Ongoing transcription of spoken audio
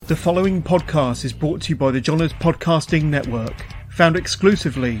The following podcast is brought to you by the Johners Podcasting Network, found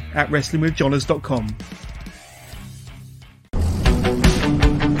exclusively at wrestlingwithjohners.com.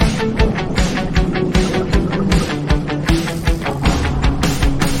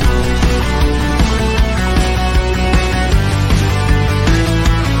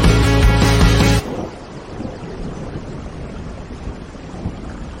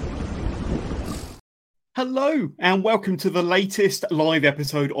 Hello and welcome to the latest live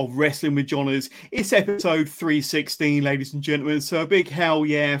episode of Wrestling with Johners. It's episode 316, ladies and gentlemen, so a big hell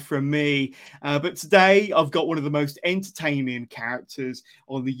yeah from me. But today I've got one of the most entertaining characters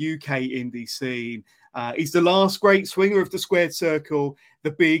on the UK indie scene. He's the last great swinger of the squared circle,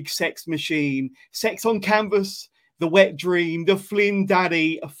 the big sex machine, sex on canvas, the wet dream, the Flynn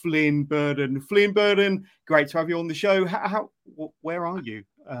daddy, Flynn Burden. Flynn Burden, great to have you on the show. Where are you?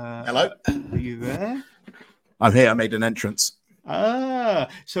 Hello. Are you there? I'm here. I made an entrance. So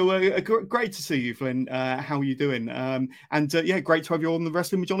great to see you, Flynn. How are you doing? Yeah, great to have you on the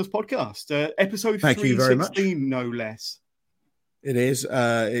Wrestling with Johners podcast. Episode 316, no less. It is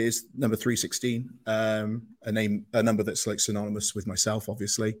number 316. A number that's like synonymous with myself,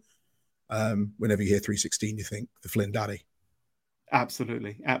 obviously. Whenever you hear 316, you think the Flynn Daddy.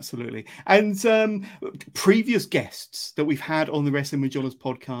 Absolutely. And previous guests that we've had on the Wrestling with Johners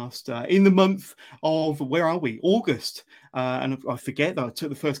podcast in the month of, where are we? August. And I forget that I took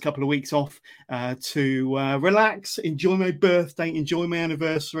the first couple of weeks off to relax, enjoy my birthday, enjoy my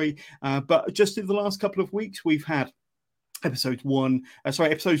anniversary. But just in the last couple of weeks, we've had episode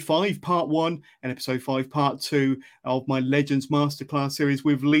 5 part 1 and episode 5 part 2 of my Legends Masterclass series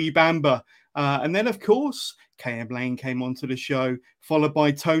with Lee Bamber. And then, of course, KM Lane came onto the show, followed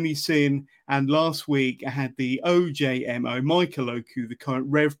by Tony Sin. And last week, I had the OJMO, Michael Oku, the current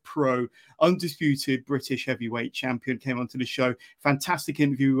Rev Pro, undisputed British heavyweight champion, came onto the show. Fantastic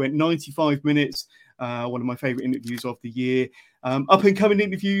interview. We went 95 minutes. One of my favorite interviews of the year. Up-and-coming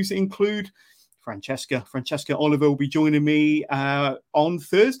interviews include Francesca Oliver will be joining me on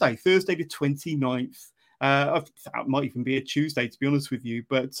Thursday the 29th. That might even be a Tuesday, to be honest with you.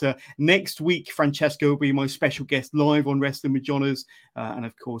 But next week, Francesca will be my special guest live on Wrestling with Johners. And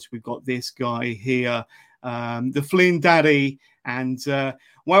of course, we've got this guy here, the Flynn Daddy. And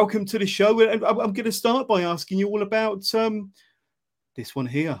welcome to the show. And I'm going to start by asking you all about this one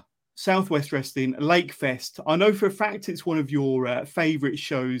here. Southwest Wrestling, Lakefest. I know for a fact it's one of your favourite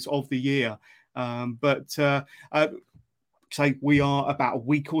shows of the year. Say we are about a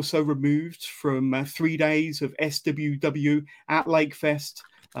week or so removed from 3 days of SWW at Lakefest.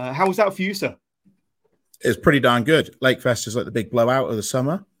 How was that for you, sir? It's pretty darn good. Lakefest is like the big blowout of the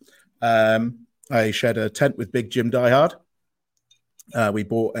summer. I shared a tent with Big Jim Diehard. We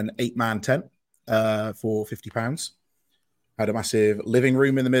bought an 8-man tent for £50. Had a massive living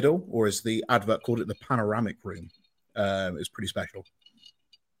room in the middle, or as the advert called it, the panoramic room. It was pretty special.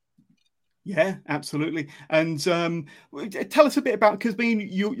 Yeah, absolutely. And tell us a bit about, because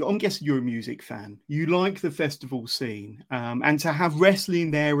I'm guessing you're a music fan. You like the festival scene, and to have wrestling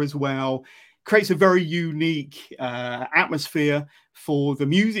there as well creates a very unique atmosphere for the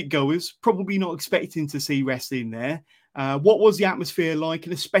music goers, probably not expecting to see wrestling there. What was the atmosphere like,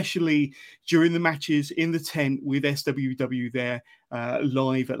 and especially during the matches in the tent with SWW there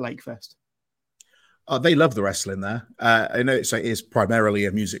live at Lakefest? They love the wrestling there. I know it is primarily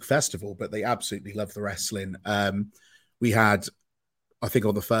a music festival, but they absolutely love the wrestling. We had, I think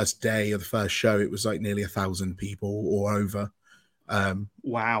on the first day of the first show, it was like nearly 1,000 people or over.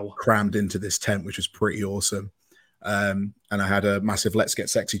 Wow. Crammed into this tent, which was pretty awesome. And I had a massive Let's Get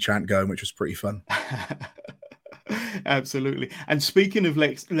Sexy chant going, which was pretty fun. Absolutely. And speaking of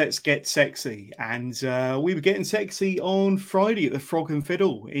Let's Get Sexy, and we were getting sexy on Friday at the Frog and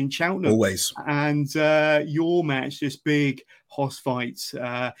Fiddle in Cheltenham. Always. And your match, this big hoss fight,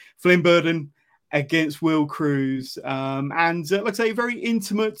 Flynn Burden against Will Cruz. And like I say, very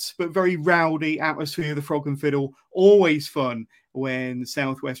intimate but very rowdy atmosphere of the Frog and Fiddle. Always fun when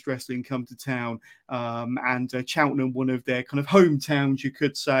Southwest Wrestling come to town, and Cheltenham, one of their kind of hometowns, you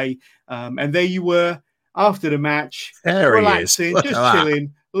could say. And there you were, after the match, relaxing, just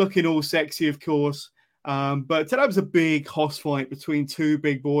chilling, looking all sexy, of course. But that was a big hoss fight between two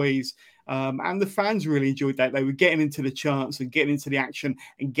big boys. And the fans really enjoyed that. They were getting into the chants and getting into the action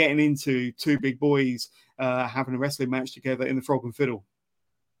and getting into two big boys having a wrestling match together in the Frog and Fiddle.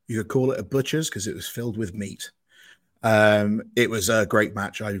 You could call it a butcher's because it was filled with meat. It was a great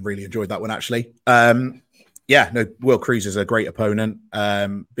match. I really enjoyed that one, actually. Will Cruz is a great opponent.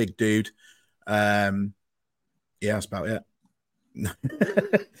 Big dude. Yeah, that's about it.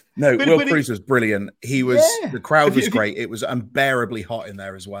 No, Will Cruz was brilliant. The crowd was great. It was unbearably hot in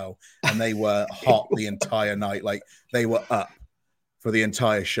there as well. And they were hot the entire night. Like, they were up for the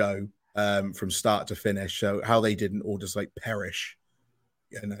entire show from start to finish. So how they didn't all just like perish,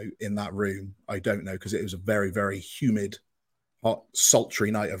 in that room, I don't know, because it was a very, very humid, hot, sultry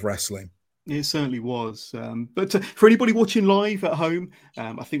night of wrestling. It certainly was. But for anybody watching live at home,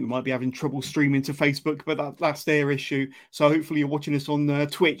 I think we might be having trouble streaming to Facebook, but that's their issue. So hopefully you're watching us on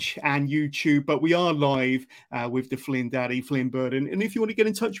Twitch and YouTube. But we are live with the Flynn Daddy, Flynn Burden. And if you want to get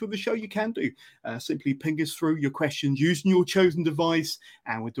in touch with the show, you can do. Simply ping us through your questions using your chosen device,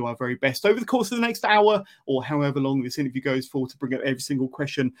 and we'll do our very best over the course of the next hour or however long this interview goes for to bring up every single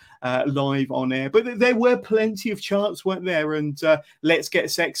question live on air. But there were plenty of charts, weren't there? And Let's Get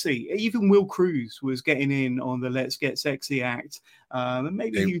Sexy. Even Will Cruz was getting in on the Let's Get Sexy act. And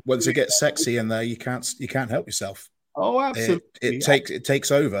maybe once it gets sexy in there, you can't help yourself. Oh, absolutely. It takes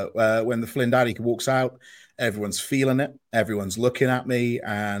over. When the Flynn Daddy walks out, everyone's feeling it. Everyone's looking at me,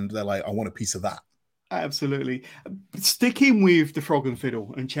 and they're like, I want a piece of that. Absolutely. Sticking with the Frog and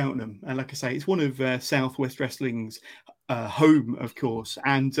Fiddle and Cheltenham, and like I say, it's one of Southwest Wrestling's home, of course,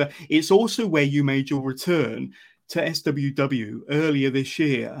 and it's also where you made your return to SWW earlier this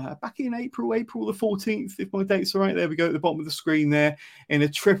year, back in April the 14th, if my dates are right. There we go at the bottom of the screen there, in a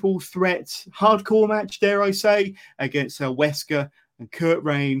triple threat hardcore match, dare I say, against Wesker and Kurt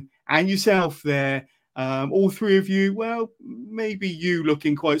Rain and yourself there. All three of you, well, maybe you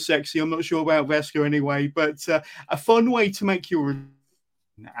looking quite sexy. I'm not sure about Wesker anyway, but a fun way to make your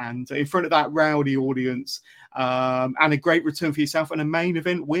and in front of that rowdy audience, and a great return for yourself and a main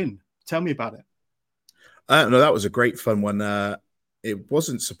event win. Tell me about it. No, that was a great fun one. It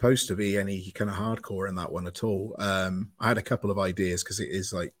wasn't supposed to be any kind of hardcore in that one at all. I had a couple of ideas because it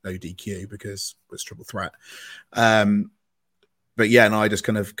is like no DQ because it's triple threat. But yeah, no, I just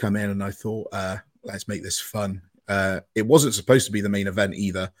kind of come in and I thought, let's make this fun. It wasn't supposed to be the main event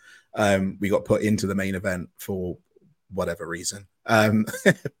either. We got put into the main event for whatever reason.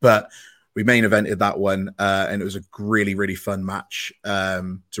 But we main evented that one, and it was a really, really fun match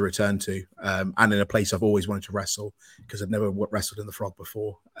to return to, and in a place I've always wanted to wrestle because I've never wrestled in the Frog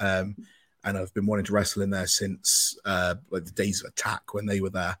before, and I've been wanting to wrestle in there since like the days of Attack when they were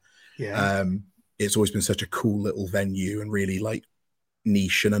there. Yeah, it's always been such a cool little venue and really like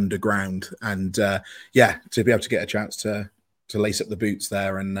niche and underground, and yeah, to be able to get a chance to lace up the boots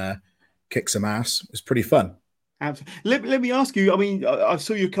there and kick some ass was pretty fun. Absolutely. Let me ask you, I mean, I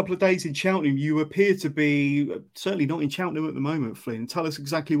saw you a couple of days in Cheltenham. You appear to be certainly not in Cheltenham at the moment, Flynn. Tell us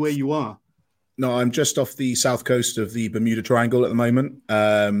exactly where you are. No, I'm just off the south coast of the Bermuda Triangle at the moment.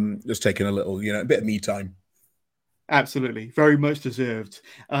 Just taking a little, a bit of me time. Absolutely, very much deserved.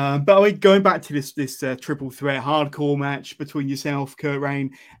 But I mean, going back to this triple threat hardcore match between yourself, Kurt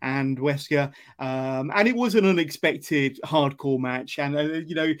Rain, and Wesker, and it was an unexpected hardcore match, and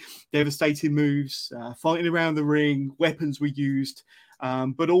devastating moves, fighting around the ring, weapons were used,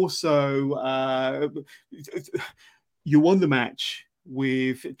 but also you won the match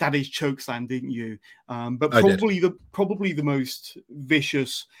with Daddy's chokeslam, didn't you? But probably the most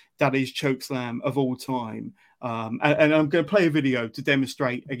vicious Daddy's chokeslam of all time. And I'm going to play a video to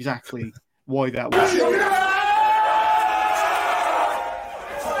demonstrate exactly why that was.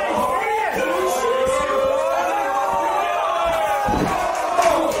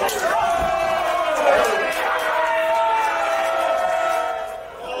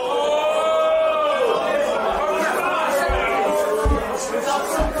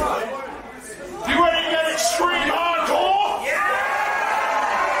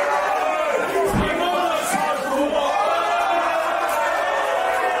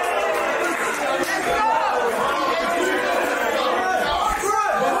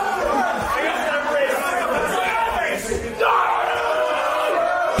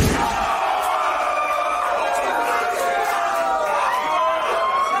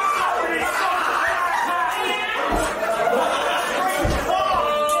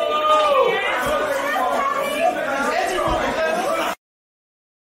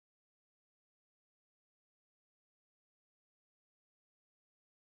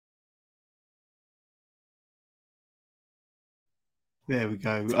 There we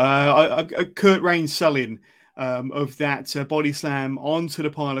go. Kurt Rain's selling of that body slam onto the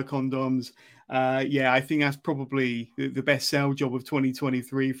pile of condoms. Yeah, I think that's probably the best sell job of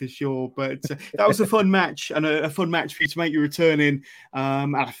 2023 for sure. But that was a fun match and a fun match for you to make your return in.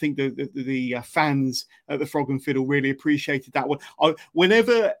 And I think the fans at the Frog and Fiddle really appreciated that one.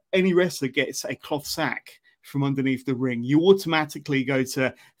 Whenever any wrestler gets a cloth sack from underneath the ring, you automatically go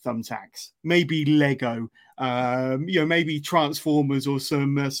to thumbtacks, maybe Lego, maybe Transformers or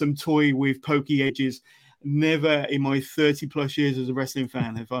some toy with pokey edges. Never in my 30 plus years as a wrestling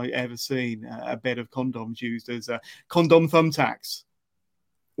fan have I ever seen a bed of condoms used as condom thumbtacks.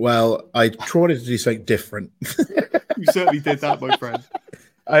 Well, I tried to do something different. You certainly did that, my friend.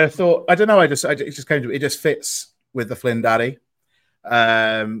 I thought, I don't know, it just came to me. It just fits with the Flynn Daddy.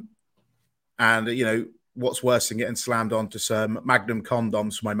 And, what's worse than getting slammed onto some Magnum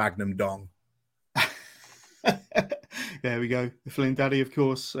condoms for my Magnum dong? There we go. The Flynn Daddy, of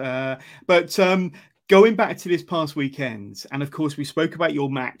course. But going back to this past weekend, and of course, we spoke about your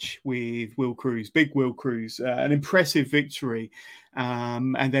match with Will Cruz, Big Will Cruz, an impressive victory.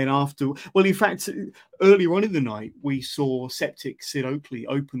 And then in fact, earlier on in the night, we saw Septic Sid Oakley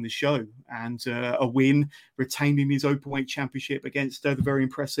open the show and a win, retaining his Openweight championship against the very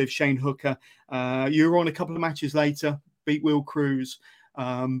impressive Shane Hooker. You were on a couple of matches later, beat Will Cruz.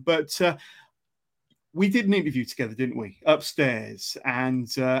 But we did an interview together, didn't we? Upstairs. And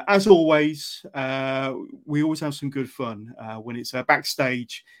as always, we always have some good fun when it's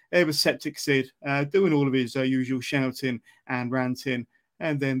backstage. There was Septic Sid doing all of his usual shouting and ranting.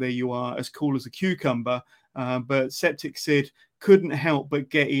 And then there you are, as cool as a cucumber. But Septic Sid couldn't help but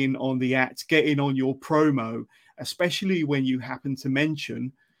get in on the act, get in on your promo, especially when you happen to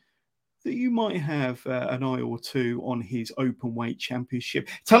mention that you might have an eye or two on his Openweight championship.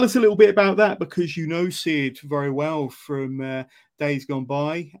 Tell us a little bit about that, because you know Sid very well from days gone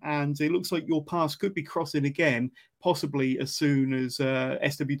by, and it looks like your paths could be crossing again, possibly as soon as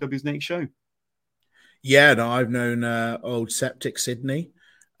SWW's next show. Yeah, no, I've known old Septic Sydney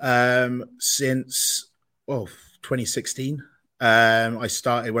since 2016. When I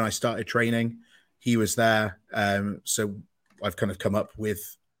started training, he was there. So I've kind of come up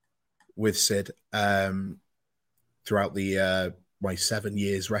with Sid throughout the my 7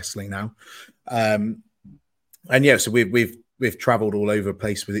 years wrestling now, and yeah, so we've traveled all over the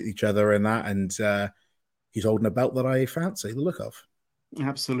place with each other and that, and he's holding a belt that I fancy the look of.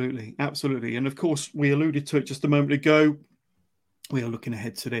 Absolutely, and of course we alluded to it just a moment ago. We are looking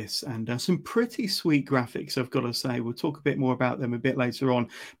ahead to this, and some pretty sweet graphics, I've got to say. We'll talk a bit more about them a bit later on.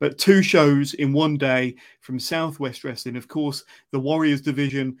 But 2 shows in one day from Southwest Wrestling. Of course, the Warriors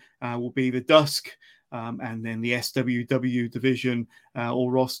division will be the Dusk, and then the SWW division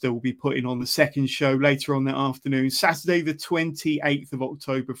or roster will be putting on the second show later on that afternoon, Saturday, the 28th of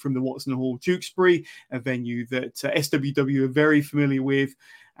October, from the Watson Hall, Tewkesbury, a venue that SWW are very familiar with.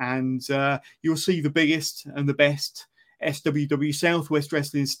 And you'll see the biggest and the best SWW Southwest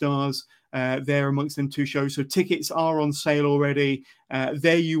Wrestling stars there amongst them 2 shows. So tickets are on sale already.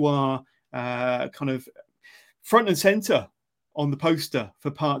 There you are, kind of front and center on the poster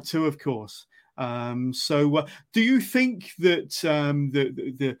for part 2, of course. So do you think that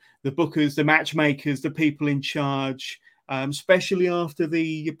the bookers, the matchmakers, the people in charge, especially after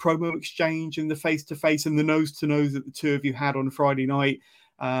the promo exchange and the face-to-face and the nose-to-nose that the 2 of you had on Friday night,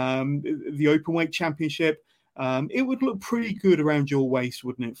 the Openweight Championship, it would look pretty good around your waist,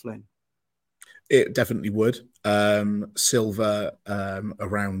 wouldn't it, Flynn? It definitely would. Silver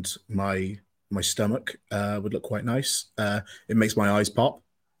around my stomach would look quite nice. It makes my eyes pop.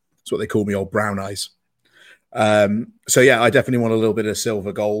 That's what they call me, old brown eyes. So yeah, I definitely want a little bit of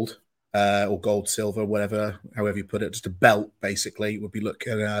silver gold or gold silver, however you put it. Just a belt, basically, would be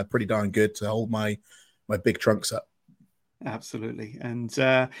looking pretty darn good to hold my big trunks up. Absolutely. And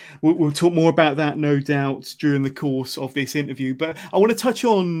we'll talk more about that, no doubt, during the course of this interview. But I want to touch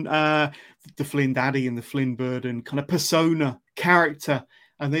on the Flynn Daddy and the Flynn Bird and kind of persona, character.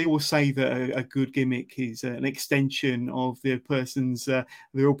 And they will say that a good gimmick is an extension of the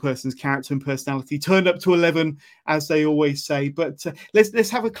real person's character and personality, turned up to 11, as they always say. But let's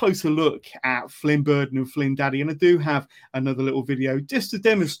have a closer look at Flynn Bird and Flynn Daddy. And I do have another little video just to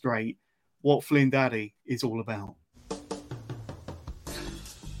demonstrate what Flynn Daddy is all about.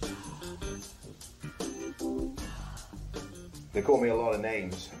 They call me a lot of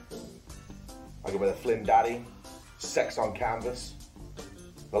names. I go by the Flynn Daddy, Sex on Canvas,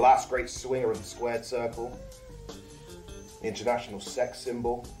 the last great swinger of the squared circle, the international sex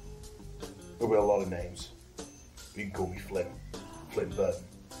symbol. There will be a lot of names. But you can call me Flynn Burton.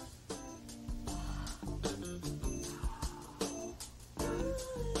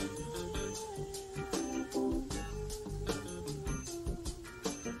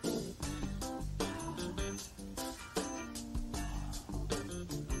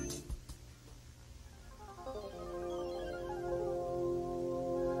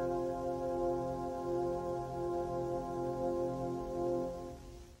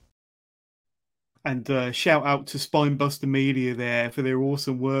 And shout out to Spinebuster Media there for their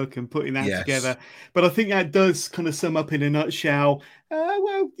awesome work and putting that together. But I think that does kind of sum up in a nutshell,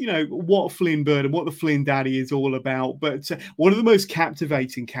 what Flynn Bird and what the Flynn Daddy is all about. But one of the most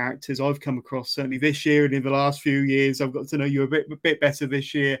captivating characters I've come across, certainly this year and in the last few years, I've got to know you a bit better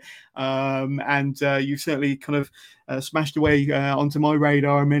this year. And you've certainly kind of smashed away onto my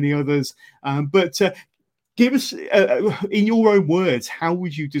radar and many others. But give us, in your own words, how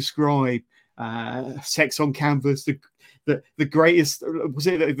would you describe Sex on Canvas, the greatest, was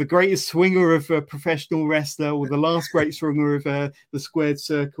it the greatest swinger of a professional wrestler, or the last great swinger of the squared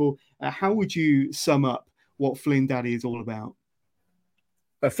circle? How would you sum up what Flynn Daddy is all about?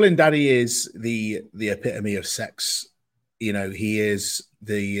 Flynn Daddy is the epitome of sex. You know, he is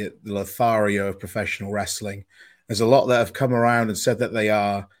the Lothario of professional wrestling. There's a lot that have come around and said that they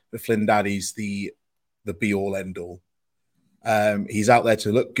are, but Flynn Daddy's the be all end all. He's out there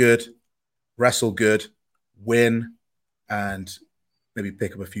to look good, wrestle good, win, and maybe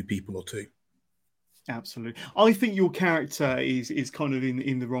pick up a few people or two. Absolutely. I think your character is kind of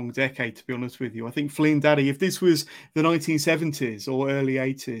in the wrong decade, to be honest with you. I think Flynn Daddy, if this was the 1970s or early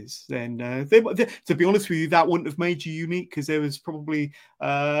 80s, then to be honest with you, that wouldn't have made you unique, because there was probably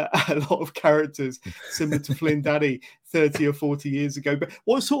a lot of characters similar to Flynn Daddy 30 or 40 years ago. But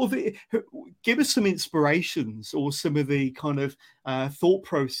what sort of, give us some inspirations or some of the kind of thought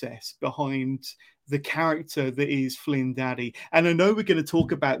process behind the character that is Flynn Daddy. And I know we're going to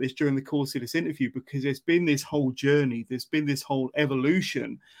talk about this during the course of this interview, because there's been this whole journey, there's been this whole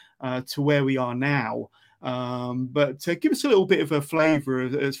evolution to where we are now. But give us a little bit of a flavor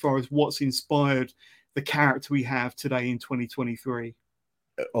as far as what's inspired the character we have today in 2023.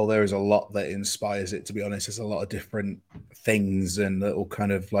 Oh, there is a lot that inspires it, to be honest. There's a lot of different things and little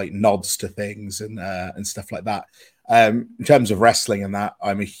kind of like nods to things and stuff like that. In terms of wrestling and that,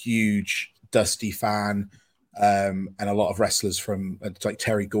 I'm a huge Dusty fan, and a lot of wrestlers from like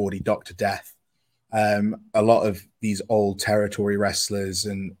Terry Gordy, Dr. Death. A lot of these old territory wrestlers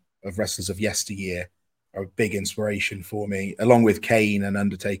and of wrestlers of yesteryear are a big inspiration for me, along with Kane and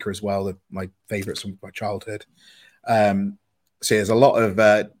Undertaker as well, my favorites from my childhood. So there's a lot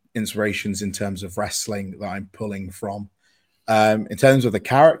of inspirations in terms of wrestling that I'm pulling from. In terms of the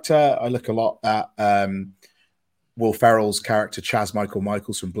character, I look a lot at Will Ferrell's character, Chaz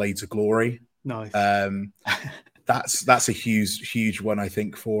Michaels from Blades of Glory. Nice. That's a huge one, I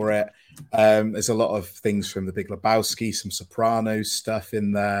think, for it. There's a lot of things from The Big Lebowski, some Sopranos stuff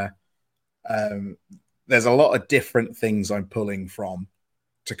in there. There's a lot of different things I'm pulling from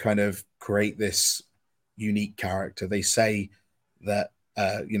to kind of create this unique character. They say that,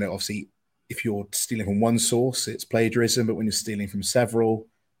 obviously, if you're stealing from one source, it's plagiarism, but when you're stealing from several,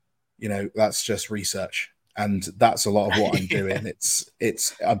 that's just research. And that's a lot of what I'm doing.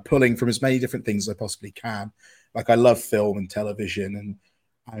 I'm pulling from as many different things as I possibly can. Like, I love film and television,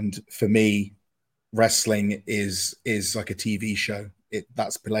 and for me, wrestling is like a TV show.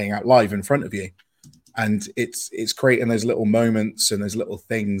 That's playing out live in front of you, and it's creating those little moments and those little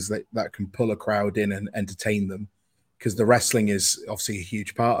things that can pull a crowd in and entertain them. Because the wrestling is obviously a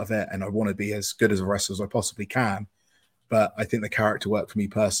huge part of it, and I want to be as good as a wrestler as I possibly can. But I think the character work for me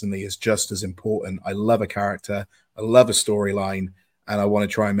personally is just as important. I love a character, I love a storyline, and I want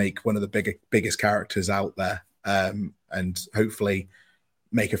to try and make one of the biggest characters out there, and hopefully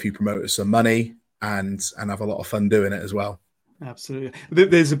make a few promoters some money and have a lot of fun doing it as well. Absolutely.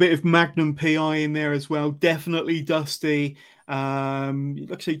 There's a bit of Magnum PI in there as well. Definitely Dusty.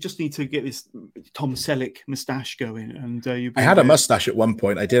 Actually, just need to get this Tom Selleck mustache going. And I had a mustache at one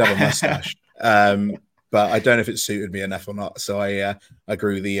point. I did have a mustache. But I don't know if it suited me enough or not. So I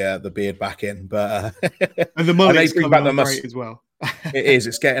grew the beard back in. But and the mullet's coming on great as well. It is.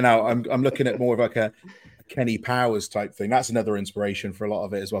 It's getting out. I'm looking at more of like a Kenny Powers type thing. That's another inspiration for a lot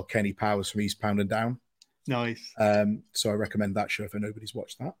of it as well. Kenny Powers from Eastbound and Down. Nice. So I recommend that show if nobody's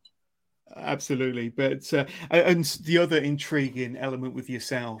watched that. Absolutely. But and the other intriguing element with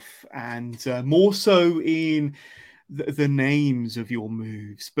yourself, and more so in the names of your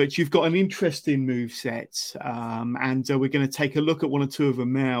moves, but you've got an interesting move set, and we're going to take a look at one or two of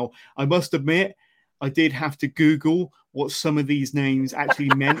them now. I must admit, I did have to Google what some of these names actually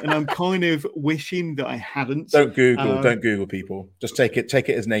meant, and I'm kind of wishing that I hadn't. Don't Google people. Just take it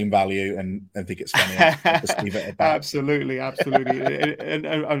as name value and think it's funny. Just leave it at that. Absolutely. and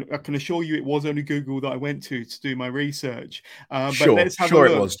I can assure you it was only Google that I went to do my research. But let's have a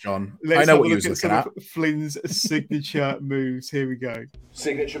look. It was, John. I know what you was looking at. Flynn's signature moves. Here we go.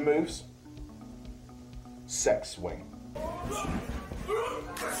 Signature moves. Sex swing.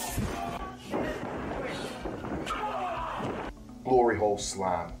 Glory hole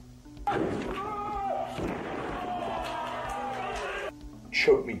slam.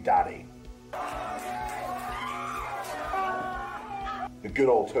 Choke Me Daddy. The good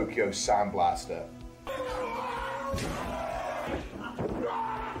old Tokyo Sandblaster.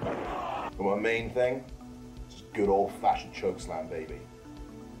 But my main thing is good old fashioned choke slam, baby.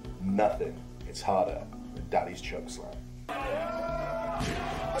 Nothing hits harder than Daddy's choke slam.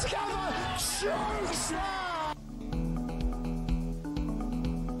 Choke slam!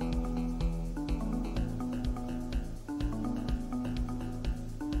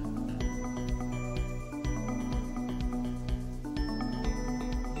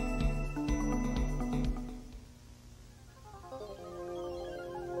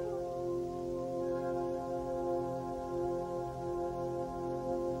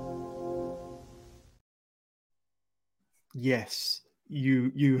 Yes,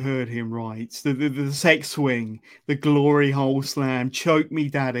 you heard him right. The sex swing, the glory hole slam, choke me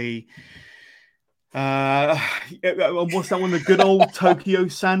daddy. What's that one? The good old Tokyo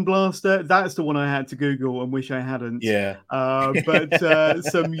Sandblaster. That's the one I had to Google and wish I hadn't. Yeah. But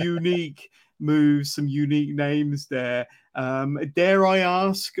some unique moves, some unique names there. Dare I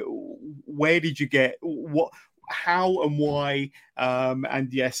ask, where did you get what? How and why?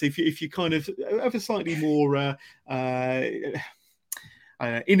 And yes, if you kind of have a slightly more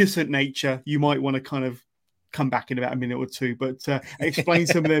innocent nature, you might want to kind of come back in about a minute or two. But explain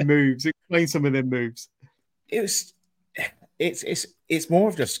some of their moves. Explain some of their moves. It's more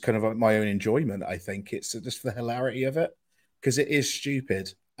of just kind of my own enjoyment. I think it's just the hilarity of it because it is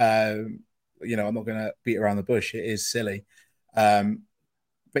stupid. I'm not going to beat around the bush. It is silly.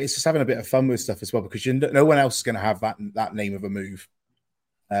 But it's just having a bit of fun with stuff as well because no one else is going to have that name of a move.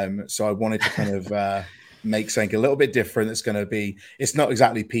 So I wanted to kind of make something a little bit different. It's going to be. It's not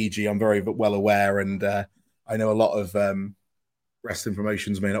exactly PG. I'm very well aware, and I know a lot of wrestling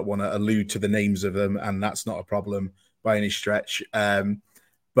promotions may not want to allude to the names of them, and that's not a problem by any stretch.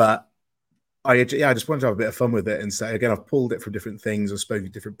 But I just wanted to have a bit of fun with it and say again, I've pulled it from different things. I've spoken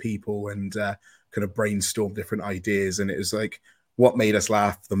to different people and kind of brainstormed different ideas, and it was like. What made us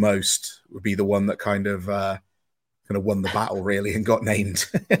laugh the most would be the one that kind of won the battle really and got named.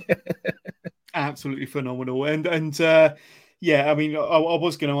 Absolutely phenomenal. And yeah, I mean, I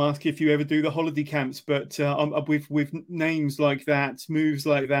was going to ask if you ever do the holiday camps, but with names like that, moves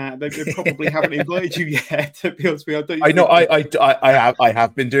like that, they probably haven't invited you yet. To be honest with you, I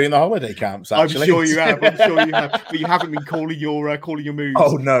have been doing the holiday camps. Actually. I'm sure you have. But you haven't been calling your moves.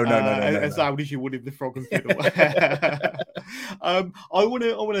 Oh no, as loud as you would in the Frog and Fiddle. I want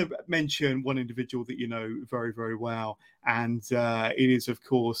to mention one individual that you know very, very well, and it is of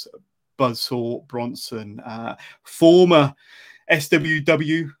course. Buzzsaw Bronson, former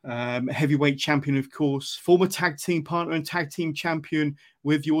SWW heavyweight champion, of course, former tag team partner and tag team champion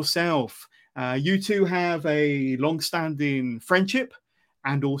with yourself. You two have a long-standing friendship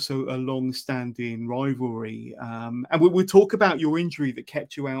and also a long-standing rivalry. And we'll talk about your injury that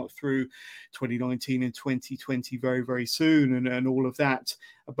kept you out through 2019 and 2020 very, very soon and all of that.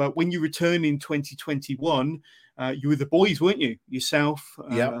 But when you return in 2021, you were the boys, weren't you? Yourself,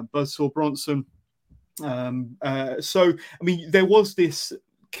 Buzzsaw Bronson. So, I mean, there was this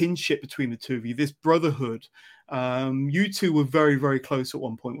kinship between the two of you, this brotherhood. You two were very, very close at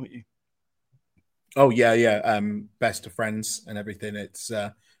one point, weren't you? Oh, yeah. Best of friends and everything. It's,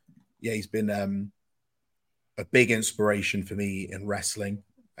 he's been a big inspiration for me in wrestling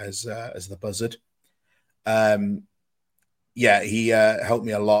as the Buzzard. He helped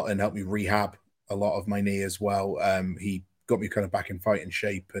me a lot and helped me rehab a lot of my knee as well. He got me kind of back in fighting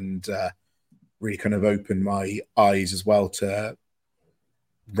shape and really kind of opened my eyes as well to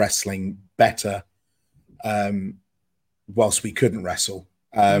wrestling better whilst we couldn't wrestle.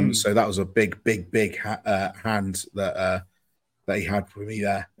 So that was a big hand that he had for me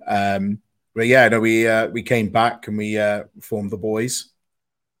there. But yeah, no, we came back and we formed the boys.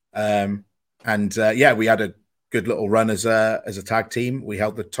 We had a good little run as a tag team. We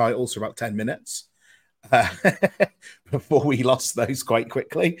held the titles for about 10 minutes before we lost those quite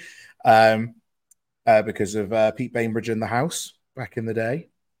quickly because of Pete Bainbridge in the house back in the day.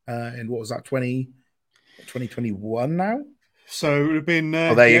 In what was that, 2021 now? So it would have been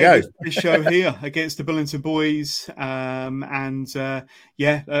there you go. This show here against the Billington Boys. Like I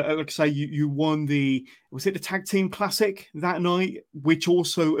say, you won was it the Tag Team Classic that night, which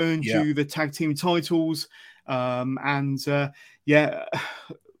also earned you the tag team titles. Now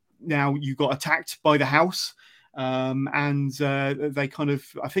you got attacked by the house. They kind of,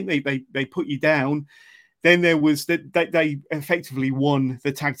 I think they put you down. Then there was they effectively won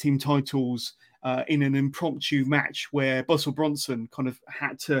the tag team titles in an impromptu match where Buzzsaw Bronson kind of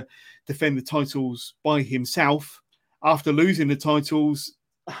had to defend the titles by himself. After losing the titles,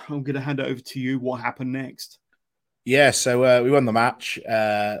 I'm going to hand it over to you. What happened next? Yeah, so we won the match.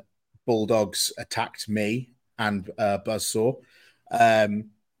 Bulldogs attacked me and Buzzsaw.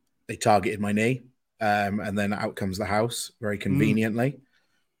 They targeted my knee, and then out comes the house very conveniently.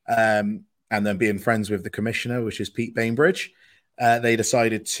 And then being friends with the commissioner, which is Pete Bainbridge, they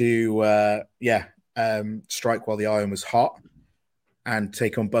decided to, strike while the iron was hot and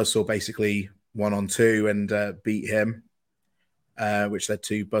take on Buzzsaw basically 1-on-2 and beat him, which led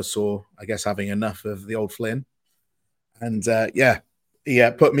to Buzzsaw, I guess, having enough of the old Flynn. And he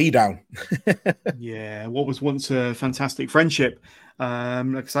put me down. Yeah, what was once a fantastic friendship, like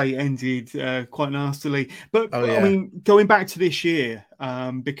I say, ended quite nastily. But I mean, going back to this year,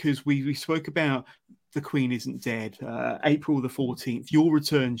 because we spoke about The Queen Isn't Dead, April the 14th, your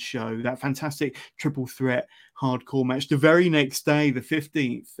return show, that fantastic triple threat hardcore match. The very next day, the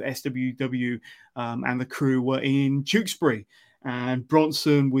 15th, SWW and the crew were in Tewkesbury. And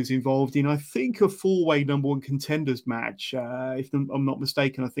Bronson was involved in, I think, a four-way number one contenders match. If I'm not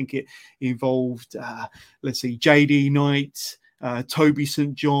mistaken, I think it involved, JD Knight, Toby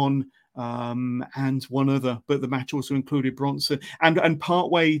St. John, and one other. But the match also included Bronson. And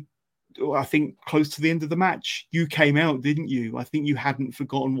partway, I think, close to the end of the match, you came out, didn't you? I think you hadn't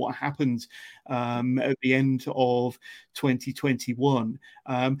forgotten what happened at the end of 2021.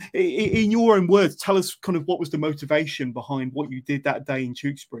 In your own words, tell us kind of what was the motivation behind what you did that day in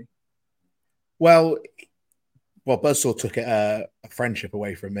Tewkesbury. Well, Buzzsaw took a friendship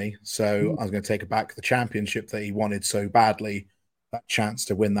away from me, so I was going to take it back. The championship that he wanted so badly, that chance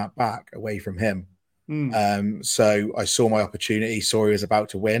to win that back away from him. So I saw my opportunity, saw he was about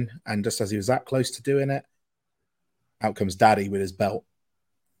to win, and just as he was that close to doing it, out comes Daddy with his belt.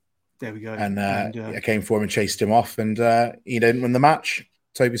 There we go. And I came for him and chased him off, and he didn't win the match.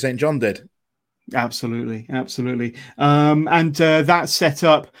 Toby St. John did. Absolutely. And that set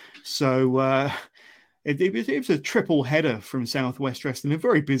up. So it was a triple header from Southwest Wrestling, a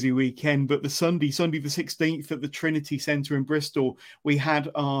very busy weekend. But the Sunday the 16th at the Trinity Centre in Bristol, we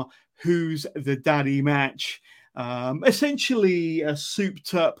had our Who's the Daddy match. Essentially a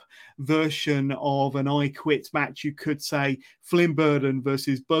souped up version of an I Quit match, you could say. Flynn Burden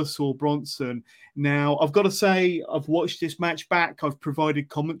versus Buzzsaw Bronson. Now, I've got to say, I've watched this match back. I've provided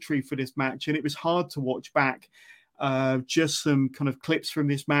commentary for this match, and it was hard to watch back. Just some kind of clips from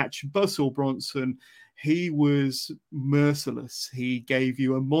this match. Buzzsaw Bronson, he was merciless. He gave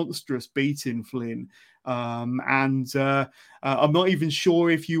you a monstrous beating, Flynn. I'm not even sure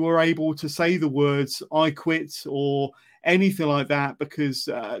if you were able to say the words "I quit" or anything like that, because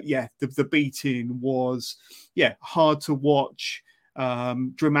the beating was hard to watch,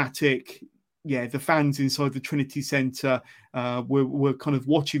 dramatic. The fans inside the Trinity Centre were kind of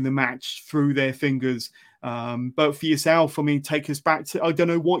watching the match through their fingers. But for yourself, I mean, take us back to, I don't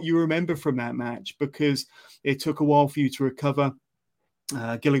know what you remember from that match, because it took a while for you to recover.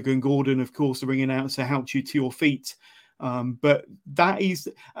 Gilligan Gordon, of course, the ring announcer, helped you to your feet. But that is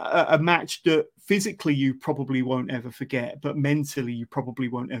a match that physically you probably won't ever forget, but mentally you probably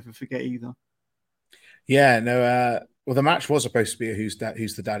won't ever forget either. Yeah, no. Well, the match was supposed to be a Who's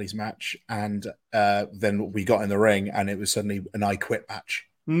the Daddy's match, and then we got in the ring, and it was suddenly an I Quit match.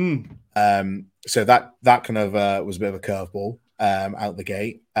 So that kind of was a bit of a curveball out the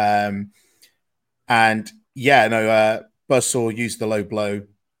gate. Buzzsaw used the low blow,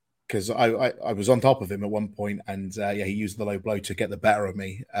 because I was on top of him at one point, and he used the low blow to get the better of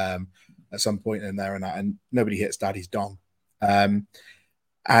me at some point in there, and nobody hits Daddy's dong. So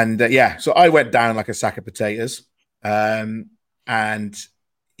I went down like a sack of potatoes, and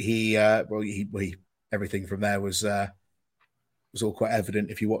he everything from there was all quite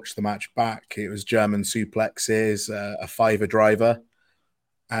evident if you watch the match back. It was German suplexes, a fiver driver,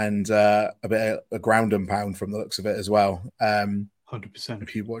 and a bit of a ground and pound from the looks of it as well. 100%.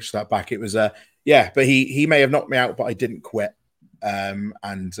 If you watch that back, it was but he may have knocked me out, but I didn't quit. And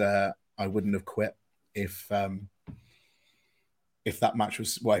I wouldn't have quit if that match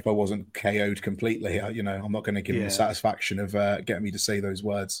was, if I wasn't KO'd completely. I'm not going to give him the satisfaction of getting me to say those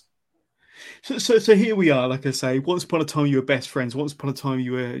words. So here we are. Like I say, once upon a time you were best friends. Once upon a time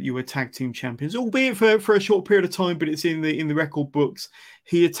you were tag team champions, albeit for a short period of time. But it's in the record books.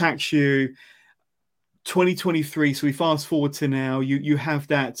 He attacks you. 2023. So we fast forward to now. You have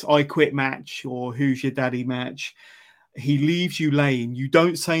that I Quit match, or Who's Your Daddy match. He leaves you laying. You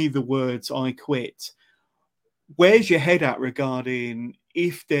don't say the words "I quit." Where's your head at regarding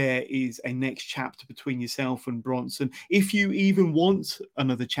if there is a next chapter between yourself and Bronson, if you even want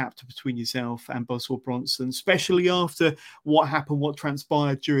another chapter between yourself and Buzzsaw Bronson, especially after what happened, what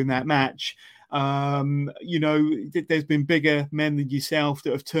transpired during that match. There's been bigger men than yourself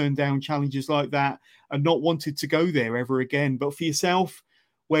that have turned down challenges like that and not wanted to go there ever again. But for yourself,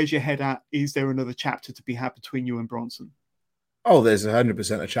 where's your head at? Is there another chapter to be had between you and Bronson? Oh, there's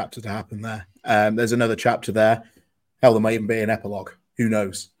 100% a chapter to happen there. There's another chapter there. Hell, there might even be an epilogue. Who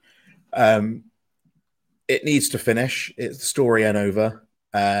knows? It needs to finish. It's the story and over.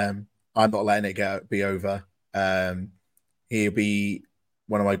 I'm not letting it be over. He'll be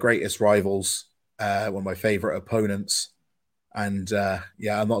one of my greatest rivals, one of my favorite opponents. And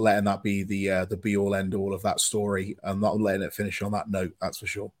I'm not letting that be the be all end all of that story. I'm not letting it finish on that note, that's for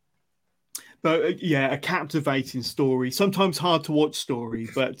sure. But a captivating story. Sometimes hard to watch story,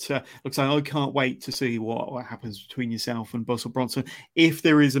 but looks like I can't wait to see what happens between yourself and Buzzsaw Bronson. If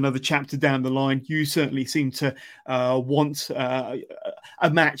there is another chapter down the line, you certainly seem to want a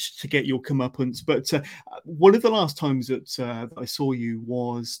match to get your comeuppance. But one of the last times that I saw you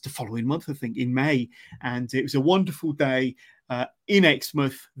was the following month, I think, in May, and it was a wonderful day. In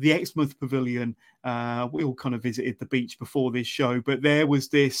Exmouth, the Exmouth Pavilion. We all kind of visited the beach before this show, but there was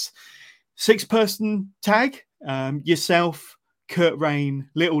this 6-person tag, yourself, Kurt Rain,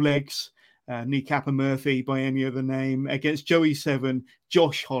 Little Legs, Kneecap and Murphy by any other name, against Joey Seven,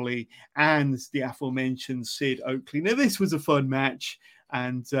 Josh Holly, and the aforementioned Sid Oakley. Now, this was a fun match,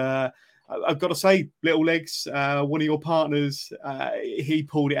 and I've got to say, Little Legs, one of your partners, he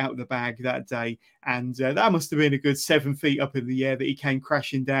pulled it out of the bag that day, and that must have been a good 7 feet up in the air that he came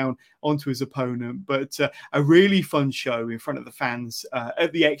crashing down onto his opponent. But a really fun show in front of the fans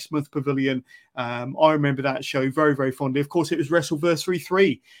at the Exmouth Pavilion. I remember that show very, very fondly. Of course, it was Wrestleversary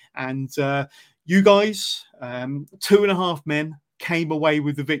 3, and you guys, 2.5 men, came away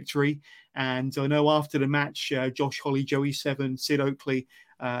with the victory. And I know after the match, Josh Holly, Joey Seven, Sid Oakley,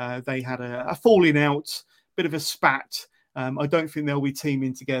 they had a falling out, bit of a spat. I don't think they'll be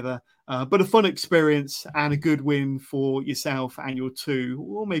teaming together, but a fun experience and a good win for yourself and your 2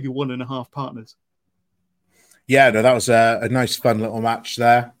 or maybe 1.5 partners. Yeah, no, that was a nice, fun little match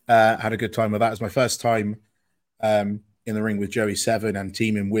there. Had a good time with that. It was my first time in the ring with Joey Seven and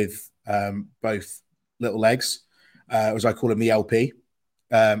teaming with both Little Legs, as I call him, the LP,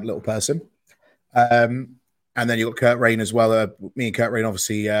 little person. And then you got Kurt Rain as well. Me and Kurt Rain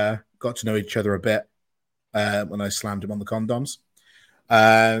obviously got to know each other a bit when I slammed him on the condoms.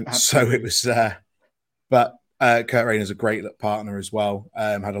 So it was, but Kurt Rain is a great partner as well.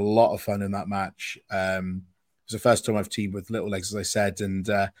 Had a lot of fun in that match. It was the first time I've teamed with Little Legs, as I said, and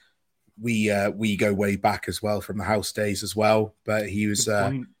we go way back as well from the house days as well. But he was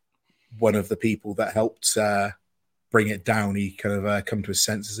one of the people that helped bring it down. He kind of come to his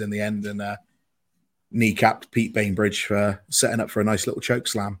senses in the end and kneecapped Pete Bainbridge for setting up for a nice little choke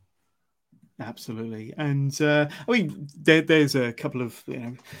slam. Absolutely. And I mean, there's a couple of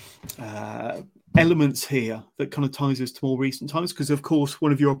elements here that kind of ties us to more recent times, because of course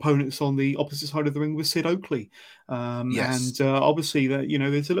one of your opponents on the opposite side of the ring was Sid Oakley. Yes. And obviously that,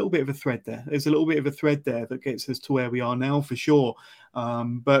 there's a little bit of a thread there. There's a little bit of a thread there that gets us to where we are now for sure.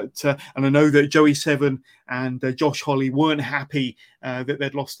 But and I know that Joey Seven and Josh Holly weren't happy that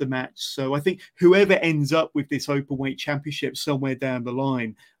they'd lost the match. So I think whoever ends up with this Openweight Championship somewhere down the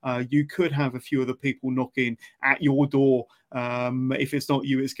line, you could have a few other people knocking at your door. If it's not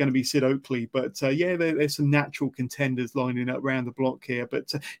you, it's going to be Sid Oakley. But there's some natural contenders lining up around the block here.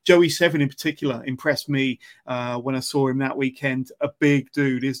 But Joey Seven in particular impressed me when I saw him that weekend. A big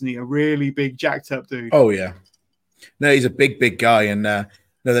dude, isn't he? A really big, jacked up dude. Oh, yeah. No, he's a big guy. And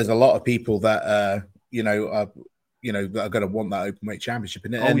there's a lot of people that, are going to want that Openweight Championship.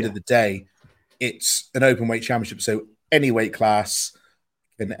 And at the end of the day, it's an Openweight Championship. So any weight class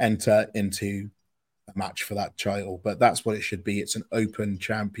can enter into a match for that title, but that's what it should be. It's an open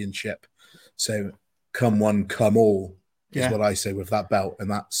championship. So come one, come all is what I say with that belt,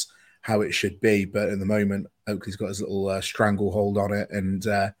 and that's how it should be. But in the moment, Oakley's got his little stranglehold on it and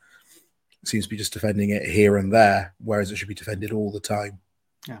seems to be just defending it here and there, whereas it should be defended all the time.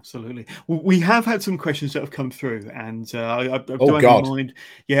 Absolutely. We have had some questions that have come through, and I do have in mind.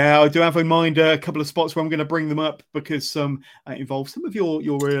 Yeah, I do have in mind a couple of spots where I'm going to bring them up because some involve some of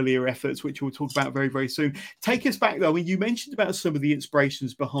your earlier efforts, which we'll talk about very, very soon. Take us back, though. I mean, you mentioned about some of the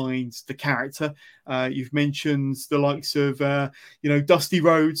inspirations behind the character. You've mentioned the likes of, Dusty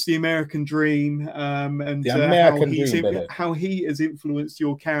Rhodes, the American Dream, and how he has influenced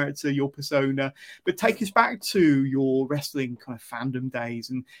your character, your persona. But take us back to your wrestling kind of fandom days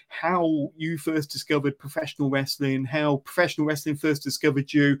and how you first discovered professional wrestling, how professional wrestling first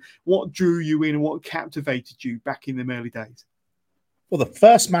discovered you, what drew you in and what captivated you back in the early days. Well, the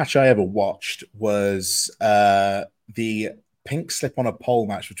first match I ever watched was the pink slip on a pole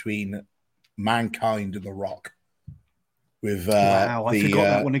match between Mankind and The Rock. With wow, I forgot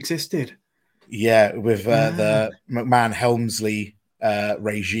that one existed. Yeah, with the McMahon Helmsley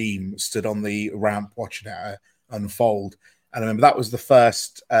regime stood on the ramp watching it unfold. And I remember that was the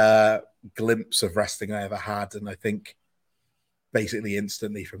first glimpse of wrestling I ever had. And I think basically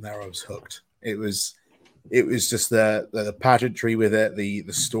instantly from there I was hooked. It was just the pageantry with it, the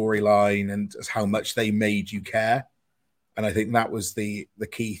storyline, and just how much they made you care. And I think that was the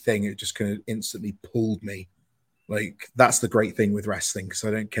key thing. It just kind of instantly pulled me. Like, that's the great thing with wrestling, because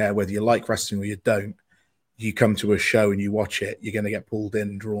I don't care whether you like wrestling or you don't. You come to a show and you watch it, you're going to get pulled in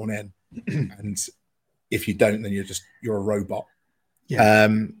and drawn in. And if you don't, then you're a robot. Yeah.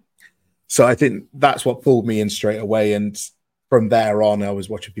 So I think that's what pulled me in straight away. And from there on, I was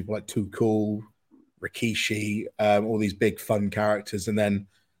watching people like Too Cool, Rikishi, all these big fun characters. And then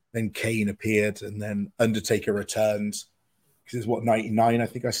Kane appeared, and then Undertaker returned. Because it's 99, I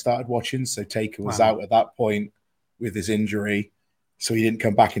think I started watching. So Taker was out at that point with his injury. So he didn't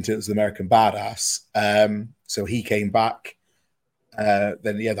come back until it was the American Badass. So he came back.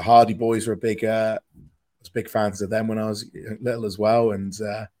 Then, the Hardy Boys were I was big fans of them when I was little as well. And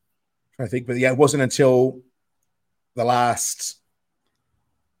I think, but it wasn't until the last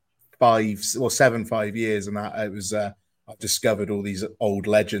 5 years and that it was, I've discovered all these old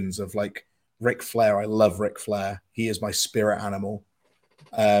legends of like Ric Flair. I love Ric Flair. He is my spirit animal.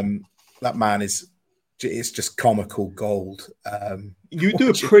 That man it's just comical gold. You do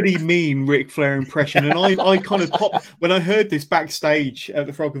a pretty mean Ric Flair impression, and I kind of popped when I heard this backstage at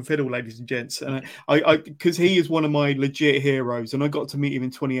the Frog and Fiddle, ladies and gents, and I because he is one of my legit heroes, and I got to meet him in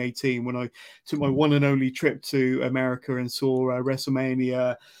 2018 when I took my one and only trip to America and saw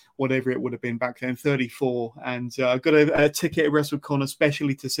WrestleMania, whatever it would have been back then, 34, and I got a ticket at WrestleCon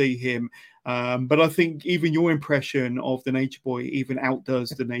especially to see him. But I think even your impression of the Nature Boy even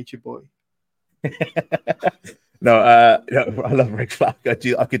outdoes the Nature Boy. No, I love Ric Flair.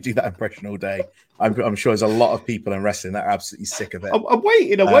 I could do that impression all day. I'm sure there's a lot of people in wrestling that are absolutely sick of it. I'm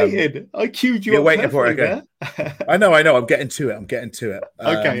waiting. I queued you up waiting for it. Okay. I know. I'm getting to it.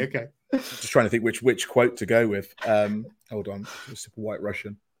 Okay. Just trying to think which quote to go with. Hold on. A sip of White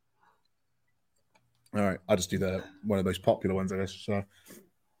Russian. All right. I'll just do one of the most popular ones, I guess. So,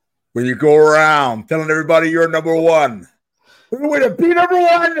 when you go around telling everybody you're number one, the way to be number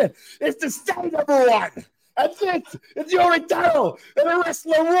one is to stay number one. That's it. It's the only title in the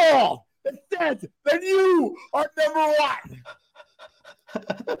wrestling world. That's it. Then you are number one.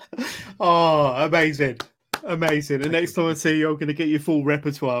 Oh, amazing. And next time I see you, I'm going to get your full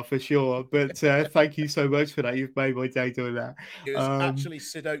repertoire for sure. But thank you so much for that. You've made my day doing that. It was actually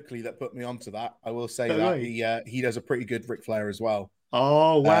Sid Oakley that put me onto that. I will say that he does a pretty good Ric Flair as well.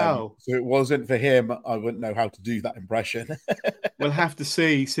 Oh, wow. So it wasn't for him, I wouldn't know how to do that impression. We'll have to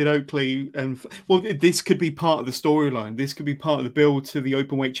see Sid Oakley. This could be part of the storyline. This could be part of the build to the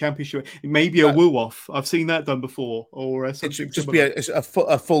Openweight Championship. It may be a woo-off. I've seen that done before. Or something. It should just be a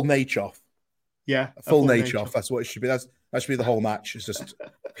full nature-off. Yeah. A full nature-off. That's what it should be. That should be the whole match. It's just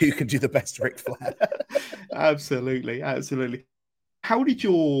who can do the best Ric Flair. Absolutely. How did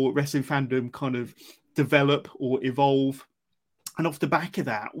your wrestling fandom kind of develop or evolve? And off the back of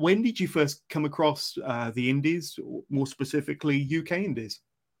that, when did you first come across the indies, or more specifically UK indies?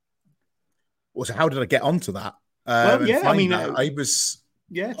 Well, so how did I get onto that? I was.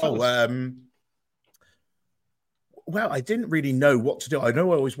 Yeah. Well, I didn't really know what to do. I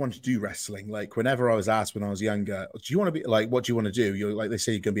know I always wanted to do wrestling. Like whenever I was asked when I was younger, do you want to be like, what do you want to do? You're like, they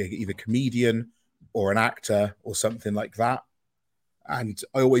say you're going to be either comedian or an actor or something like that. And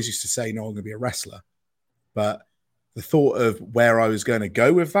I always used to say, no, I'm going to be a wrestler. But the thought of where I was going to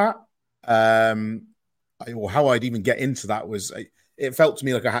go with that, or how I'd even get into that it felt to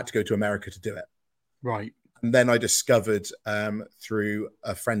me like I had to go to America to do it. Right. And then I discovered through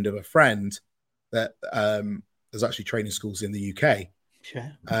a friend of a friend that there's actually training schools in the UK.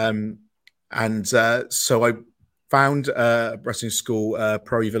 Sure. So I found a wrestling school,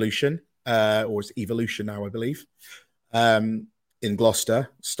 Pro Evolution, or it's Evolution now, I believe, in Gloucester.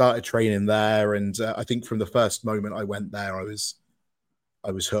 Started training there, and I think from the first moment I went there, I was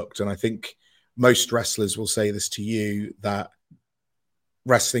hooked. And I think most wrestlers will say this to you, that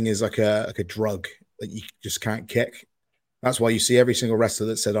wrestling is like a drug that you just can't kick. That's why you see every single wrestler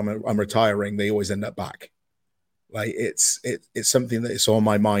that said I'm retiring, they always end up back. Like it's something that is on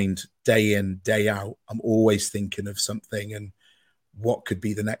my mind day in, day out. I'm always thinking of something and what could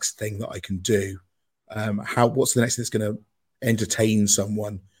be the next thing that I can do? What's the next thing that's going to entertain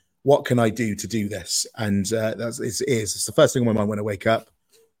someone? What can I do to do this? And it's the first thing on my mind when I wake up,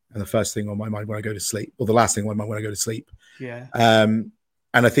 and the first thing on my mind when I go to sleep, or the last thing on my mind when I go to sleep. Yeah.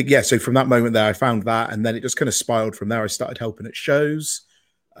 And I think, so from that moment there, I found that, and then it just kind of spiraled from there. I started helping at shows.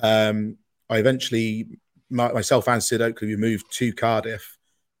 I eventually, myself and Sid Oakley, we moved to Cardiff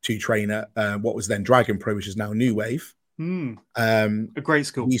to train at what was then Dragon Pro, which is now New Wave. A great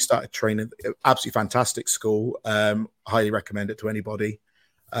school. We started training, absolutely fantastic school. Highly recommend it to anybody.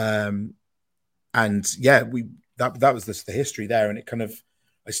 And yeah, that was the history there. And it kind of,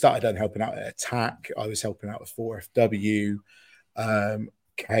 I started helping out at Attack. I was helping out with 4FW,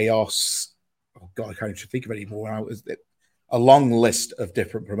 Chaos. Oh God, I can't even think of any more. I was a long list of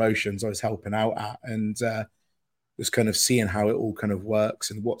different promotions I was helping out at, and was kind of seeing how it all kind of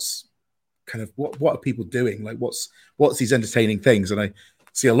works and what's kind of what are people doing, like what's these entertaining things. And I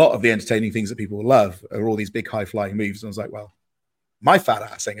see a lot of the entertaining things that people love are all these big high flying moves, and I was like, well, my fat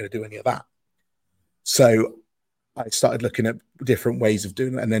ass ain't going to do any of that. So I started looking at different ways of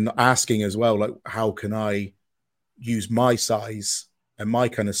doing it, and then asking as well, like, how can I use my size and my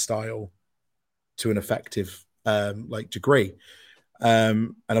kind of style to an effective like degree.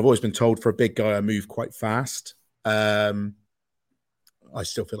 And I've always been told for a big guy, I move quite fast. I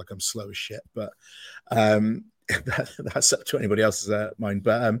still feel like I'm slow as shit, but that's up to anybody else's mind.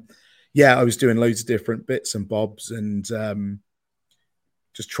 But yeah, I was doing loads of different bits and bobs, and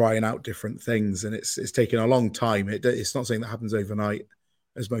just trying out different things. And it's taken a long time. It's not something that happens overnight,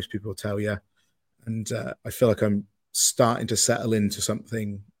 as most people tell you. And I feel like I'm starting to settle into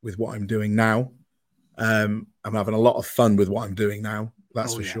something with what I'm doing now. I'm having a lot of fun with what I'm doing now.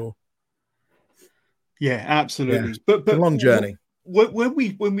 That's for sure. Yeah, absolutely. Yeah. But a long journey. When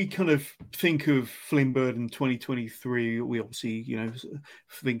we kind of think of Flynn Bird in 2023, we obviously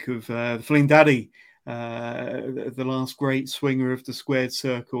think of the Flynn Daddy, the last great swinger of the squared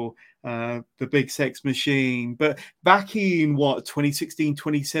circle, the big sex machine. But back in 2016,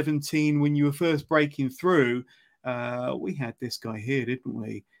 2017, when you were first breaking through, we had this guy here, didn't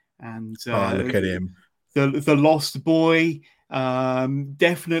we? And look at him, the lost boy.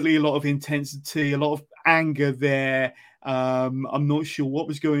 Definitely a lot of intensity, a lot of anger there. I'm not sure what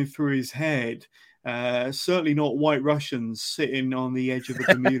was going through his head. Certainly not White Russians sitting on the edge of the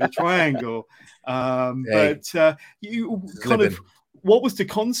Bermuda Triangle. But you kind of, what was the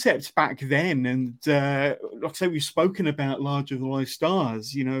concept back then? And like I say, we've spoken about larger than life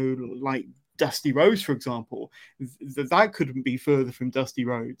stars, like Dusty Rhodes, for example. That couldn't be further from Dusty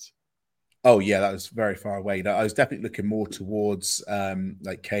Rhodes. Oh yeah, that was very far away. I was definitely looking more towards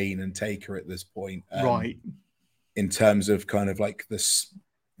like Kane and Taker at this point, right? In terms of kind of like the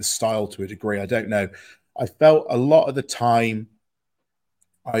style to a degree. I don't know. I felt a lot of the time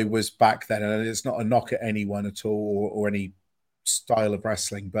I was back then, and it's not a knock at anyone at all or any style of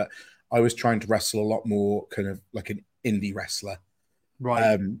wrestling, but I was trying to wrestle a lot more kind of like an indie wrestler,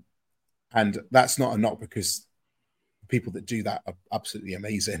 right? And that's not a knock, because people that do that are absolutely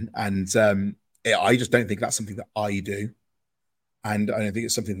amazing. And I just don't think that's something that I do. And I don't think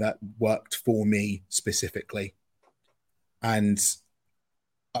it's something that worked for me specifically. And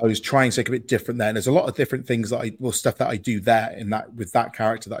I was trying something a bit different there. And there's a lot of different things stuff that I do there with that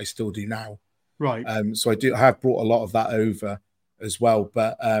character that I still do now. Right. So I have brought a lot of that over as well.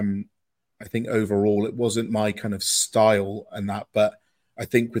 But I think overall it wasn't my kind of style and that. But I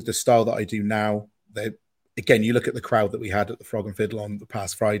think with the style that I do now, again, you look at the crowd that we had at the Frog and Fiddle on the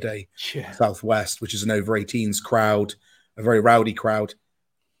past Friday, Southwest, which is an over 18s crowd, a very rowdy crowd.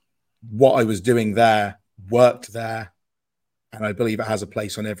 What I was doing there worked there, and I believe it has a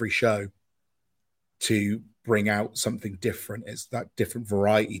place on every show to bring out something different. It's that different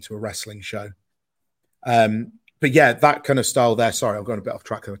variety to a wrestling show. But yeah, that kind of style there. Sorry, I've gone a bit off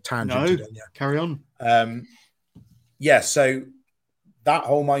track of a tangent. No, carry on. Yeah, so that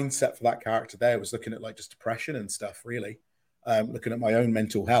whole mindset for that character there was looking at like just depression and stuff, really. Looking at my own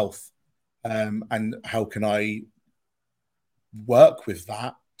mental health, and how can I work with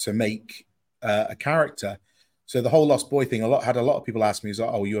that to make a character. So the whole Lost Boy thing, had a lot of people ask me,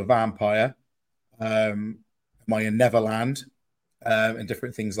 "Oh, are you a vampire? Am I in Neverland?" And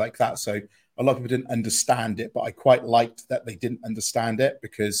different things like that. So a lot of people didn't understand it, but I quite liked that they didn't understand it,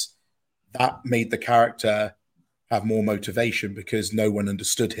 because that made the character have more motivation, because no one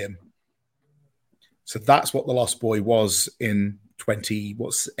understood him. So that's what the Lost Boy was in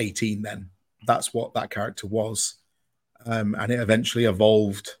 18 then. That's what that character was. And it eventually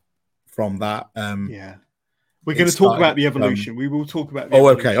evolved from that. Yeah. We're going to talk about the evolution. We will talk about the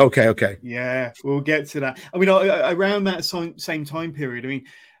evolution. Okay. Yeah, we'll get to that. I mean, around that same time period, I mean,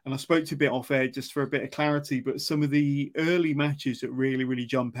 and I spoke to a bit off air just for a bit of clarity, but some of the early matches that really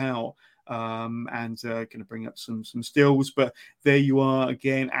jump out, and going to bring up some stills, but there you are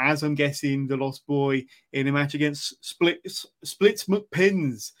again, as I'm guessing, the Lost Boy in a match against Splits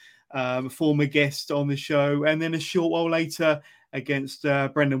McPins, former guest on the show, and then a short while later against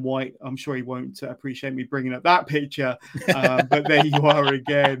Brendan White. I'm sure he won't appreciate me bringing up that picture, but there you are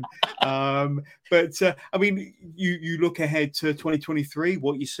again. But I mean, you look ahead to 2023,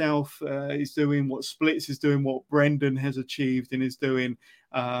 what yourself is doing, what Splits is doing, what Brendan has achieved and is doing.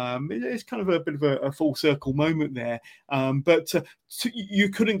 It's kind of a bit of a full circle moment there. But you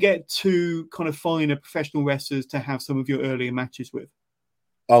couldn't get to kind of finer professional wrestlers to have some of your earlier matches with.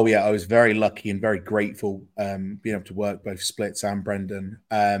 Oh yeah, I was very lucky and very grateful being able to work both Splits and Brendan.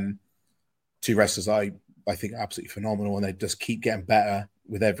 Two wrestlers I think are absolutely phenomenal, and they just keep getting better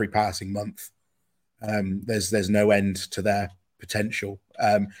with every passing month. There's no end to their potential.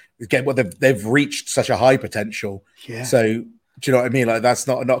 Again, they've reached such a high potential. Yeah. So do you know what I mean? Like that's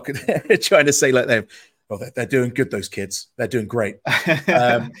not trying to say like they're doing good. Those kids, they're doing great.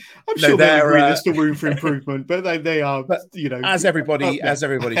 I'm sure they'll agree there's still room for improvement, but they are. But, you know, as everybody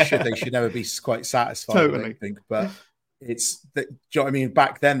should. They should never be quite satisfied. Totally. I don't think, but it's. Do you know what I mean?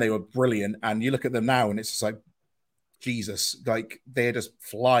 Back then they were brilliant, and you look at them now, and it's just like Jesus, like they're just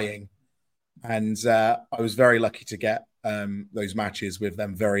flying. And I was very lucky to get those matches with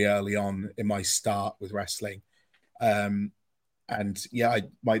them very early on in my start with wrestling. And yeah,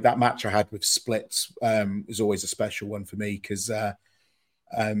 that match I had with Splits was always a special one for me because I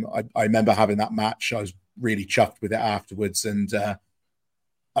remember having that match. I was really chuffed with it afterwards, and I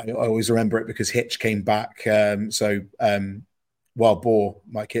always remember it because Hitch came back. Wild Boar,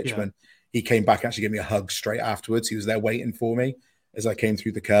 Mike Hitchman, he came back and actually gave me a hug straight afterwards. He was there waiting for me as I came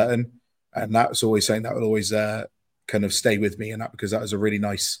through the curtain, and that was always something that would always kind of stay with me, and that because that was a really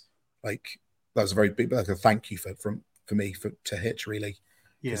nice, that was a very big, like a thank you for me to Hitch, really,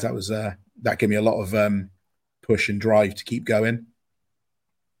 because that was that gave me a lot of push and drive to keep going.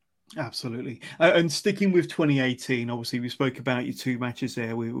 Absolutely. And sticking with 2018, obviously we spoke about your two matches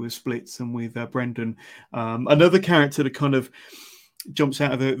there with Splits and with Brendan. Another character that kind of jumps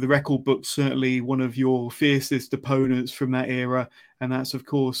out of the record book, certainly one of your fiercest opponents from that era, and that's of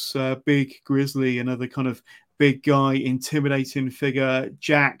course Big Grizzly, another kind of big guy, intimidating figure,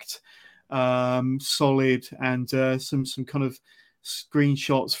 jacked, solid, and some kind of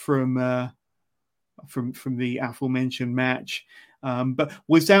screenshots from the aforementioned match. But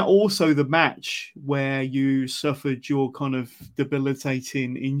was that also the match where you suffered your kind of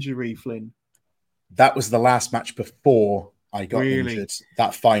debilitating injury, Flynn? That was the last match before I got injured.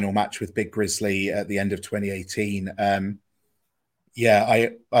 That final match with Big Grizzly at the end of 2018. I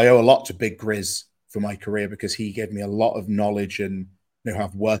owe a lot to Big Grizz for my career because he gave me a lot of knowledge and know-how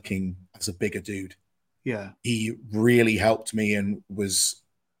of working as a bigger dude. Yeah. He really helped me and was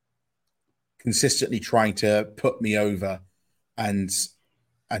consistently trying to put me over and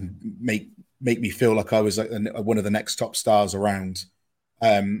make me feel like I was like one of the next top stars around.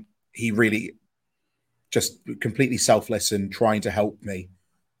 He really just completely selfless and trying to help me.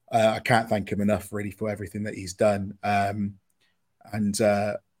 I can't thank him enough really for everything that he's done. I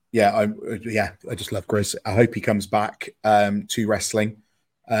just love Grizz. I hope he comes back to wrestling.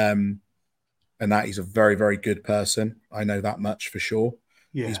 And that he's a very, very good person. I know that much for sure.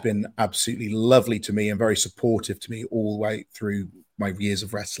 Yeah. He's been absolutely lovely to me and very supportive to me all the way through my years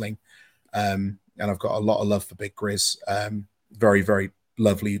of wrestling. And I've got a lot of love for Big Grizz. Very, very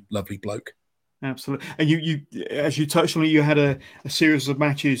lovely, lovely bloke. Absolutely. And you as you touched on it, you had a series of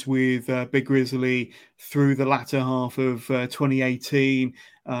matches with Big Grizzly through the latter half of 2018.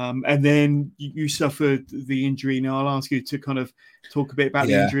 And then you suffered the injury. Now, I'll ask you to kind of talk a bit about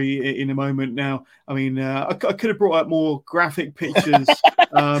the injury in a moment. Now, I mean, I could have brought up more graphic pictures,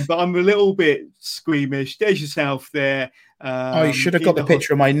 but I'm a little bit squeamish. There's yourself there. You should have got the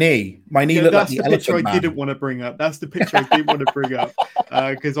picture of my knee. My knee looked like the elephant picture man. I didn't want to bring up. That's the picture I didn't want to bring up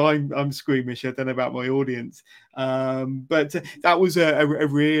because I'm squeamish. I don't know about my audience. But that was a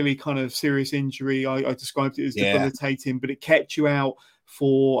really kind of serious injury. I described it as debilitating, but it kept you out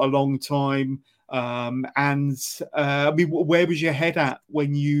for a long time. I mean, where was your head at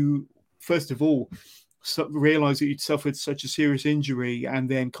when you, first of all, realized that you'd suffered such a serious injury, and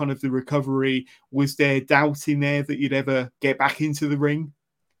then kind of the recovery? Was there doubt in there that you'd ever get back into the ring?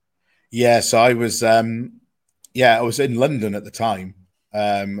 Yeah, so I was I was in London at the time.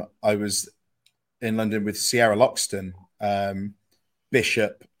 I was in London with Sierra Loxton,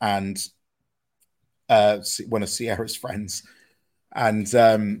 Bishop, and one of Sierra's friends, and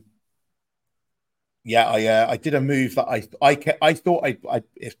I did a move that I thought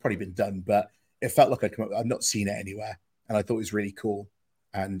it's probably been done, but it felt like I'd not seen it anywhere, and I thought it was really cool.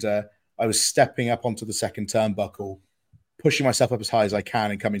 And I was stepping up onto the second turnbuckle, pushing myself up as high as I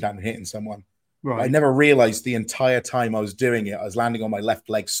can, and coming down and hitting someone. Right. I never realized the entire time I was doing it, I was landing on my left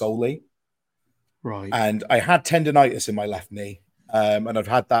leg solely. Right. And I had tendonitis in my left knee, and I'd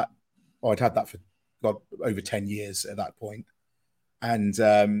had that for over 10 years at that point. And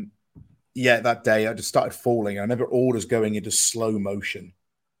that day I just started falling. I remember orders going into slow motion.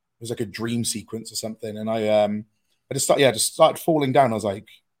 It was like a dream sequence or something. And I just started falling down. I was like,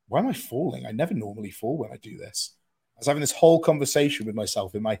 why am I falling? I never normally fall when I do this. I was having this whole conversation with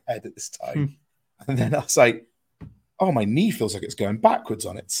myself in my head at this time. And then I was like, oh, my knee feels like it's going backwards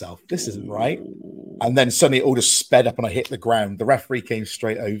on itself. This isn't right. And then suddenly it all just sped up and I hit the ground. The referee came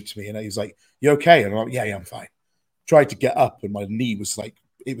straight over to me and he was like, you okay? And I'm like, yeah, I'm fine. Tried to get up and my knee was like,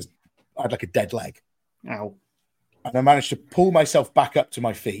 I had like a dead leg. Ow. And I managed to pull myself back up to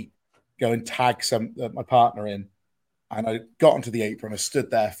my feet, go and tag my partner in. And I got onto the apron. I stood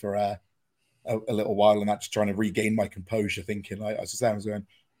there for a little while and that's trying to regain my composure, thinking, I was just there, I was going,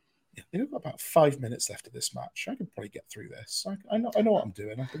 we've got about 5 minutes left of this match. I can probably get through this. I know what I'm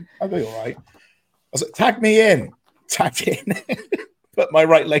doing. I'll be all right. I was like, tag me in. Tagged in. Put my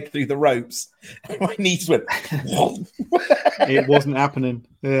right leg through the ropes. And my knees went. It wasn't happening.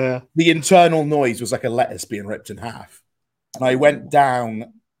 Yeah. The internal noise was like a lettuce being ripped in half. And I went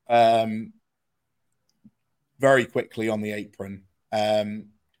down very quickly on the apron,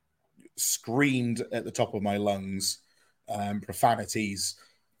 screamed at the top of my lungs, profanities,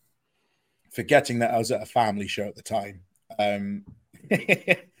 forgetting that I was at a family show at the time.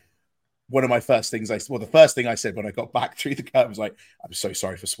 One of my first things the first thing I said when I got back through the curtain was like, I'm so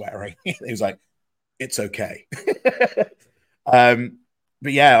sorry for swearing. He was like, it's okay. But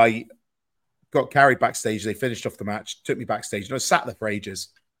yeah, I got carried backstage. They finished off the match, took me backstage, and I was sat there for ages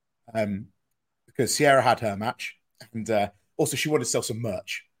because Sierra had her match. And also she wanted to sell some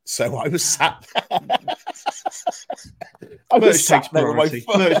merch. So I was sat there. Merch takes priority.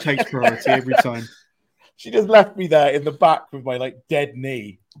 Merch takes priority every time. She just left me there in the back with my like dead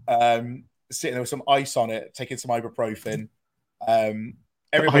knee, sitting there with some ice on it, taking some ibuprofen.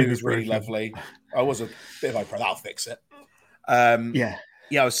 Everybody was really lovely. I was a bit of ibuprofen. That'll fix it.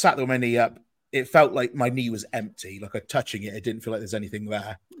 Yeah, I was sat there with my knee up. It felt like my knee was empty, like I'm touching it. It didn't feel like there's anything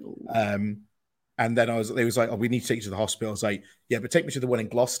there. And then they was like, oh, we need to take you to the hospital. I was like, yeah, but take me to the one in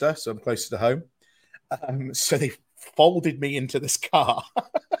Gloucester, so I'm closer to home. So they folded me into this car,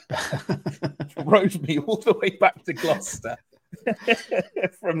 drove me all the way back to Gloucester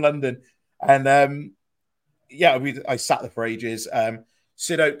from London. And I sat there for ages.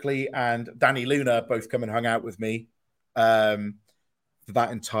 Sid Oakley and Danny Luna both come and hung out with me for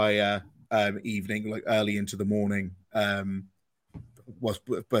that entire evening, like early into the morning. Was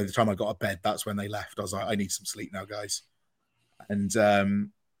by the time I got to bed, that's when they left. I was like, I need some sleep now, guys. And that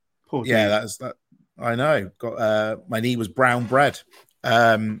was that. I know. Got my knee was brown bread.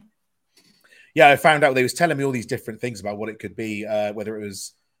 I found out they was telling me all these different things about what it could be, whether it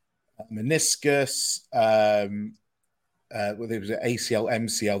was meniscus, whether it was an ACL,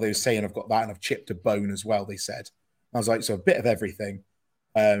 MCL. They were saying I've got that and I've chipped a bone as well. They said. I was like, so a bit of everything.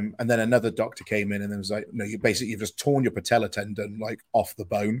 And then another doctor came in and was like, no, you've just torn your patella tendon like off the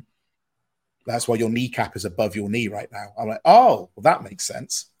bone. That's why your kneecap is above your knee right now. I'm like, oh, well, that makes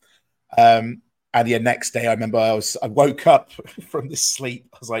sense. And the next day I remember I woke up from this sleep.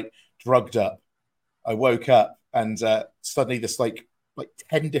 I was like drugged up. I woke up and suddenly this like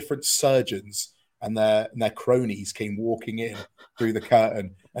 10 different surgeons and their cronies came walking in through the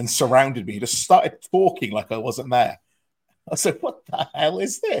curtain and surrounded me, just started talking like I wasn't there. I said, what the hell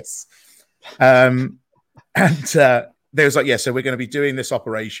is this? And they was like, yeah, so we're going to be doing this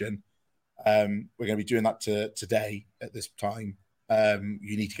operation. We're going to be doing that today at this time.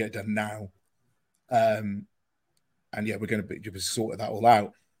 You need to get it done now. And yeah, we're going to be sorted that all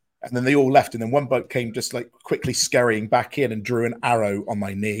out. And then they all left. And then one bloke came just like quickly scurrying back in and drew an arrow on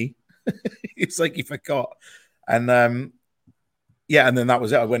my knee. It's like he forgot. And and then that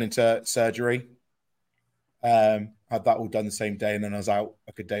was it. I went into surgery. Had that all done the same day, and then I was out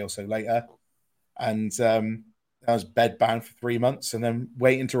like a day or so later, and I was bedbound for 3 months, and then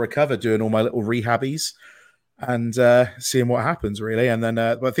waiting to recover, doing all my little rehabbies, and seeing what happens really. And then,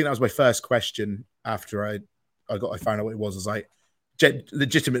 but I think that was my first question after I found out what it was. I was like,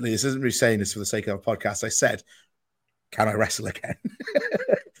 legitimately, this isn't me saying this for the sake of a podcast. I said, "Can I wrestle again?"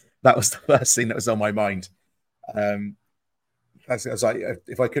 That was the first thing that was on my mind. I was like,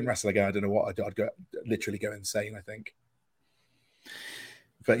 if I couldn't wrestle again, I don't know what I'd go literally go insane, I think.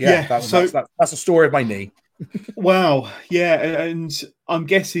 But yeah, that's a story of my knee. Wow. Yeah. And I'm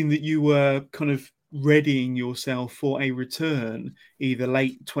guessing that you were kind of readying yourself for a return either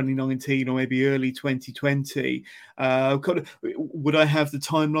late 2019 or maybe early 2020. Would I have the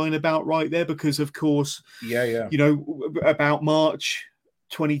timeline about right there? Because, of course, about March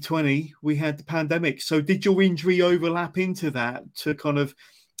 2020, we had the pandemic. So did your injury overlap into that to kind of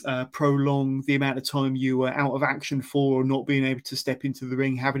prolong the amount of time you were out of action for, or not being able to step into the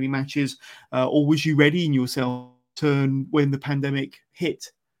ring, have any matches, or was you readying yourself to turn when the pandemic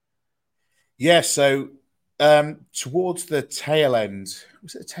hit? Yeah, so towards the tail end,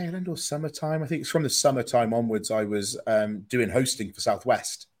 was it the tail end or summertime? I think it's from the summertime onwards. I was doing hosting for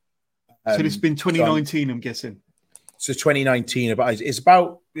Southwest. So it's been 2019, I'm guessing. So 2019, but it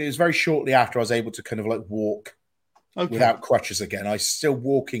was very shortly after I was able to kind of like walk without crutches again. I was still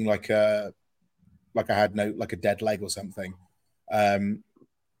walking like I had a dead leg or something. I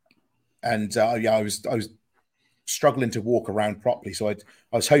was struggling to walk around properly. So I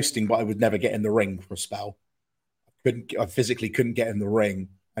was hosting, but I would never get in the ring for a spell. I physically couldn't get in the ring.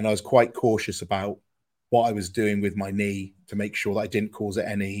 And I was quite cautious about what I was doing with my knee to make sure that I didn't cause it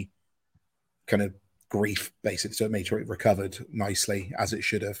any kind of grief, basically. So it made sure it recovered nicely as it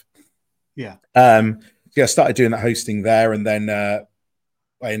should have. Yeah. I started doing that hosting there. And then I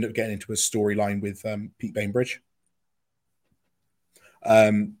ended up getting into a storyline with Pete Bainbridge.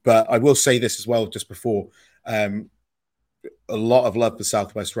 But I will say this as well, just before, a lot of love for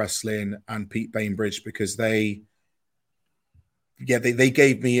Southwest Wrestling and Pete Bainbridge, because they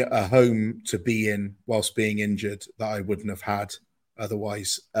gave me a home to be in whilst being injured that I wouldn't have had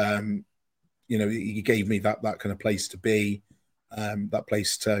otherwise. He gave me that kind of place to be, that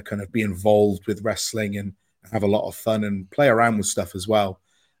place to kind of be involved with wrestling and have a lot of fun and play around with stuff as well.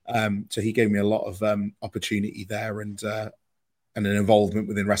 So he gave me a lot of opportunity there and an involvement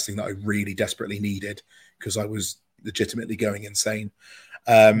within wrestling that I really desperately needed, because I was legitimately going insane.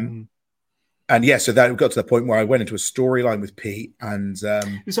 And yeah, so that got to the point where I went into a storyline with Pete, and so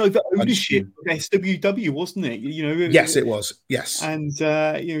the ownership of SWW, wasn't it? Yes, it was. Yes, and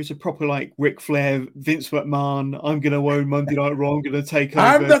it's a proper like Ric Flair, Vince McMahon. I'm going to own Monday Night Raw. I'm going to take over.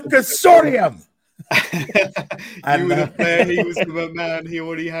 I'm the consortium. You were the Flair, he was the McMahon. He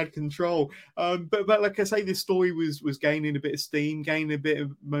already had control. But like I say, this story was gaining a bit of steam, gaining a bit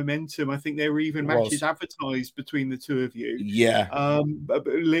of momentum. I think there were even matches advertised between the two of you. Yeah. But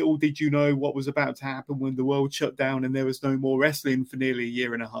little did you know what was about to happen when the world shut down and there was no more wrestling for nearly a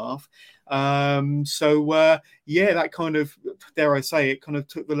year and a half. That kind of, dare I say it, kind of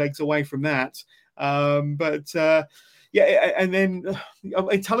took the legs away from that. And then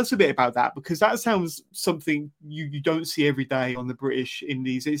tell us a bit about that, because that sounds something you don't see every day on the British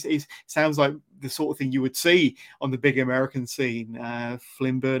Indies. It sounds like the sort of thing you would see on the big American scene.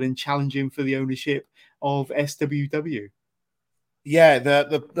 Flynn Burden challenging for the ownership of SWW. Yeah,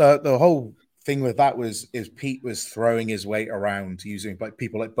 the whole thing with that is Pete was throwing his weight around using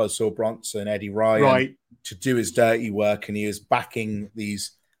people like Buzzsaw, Bronson, Eddie Ryan to do his dirty work, and he was backing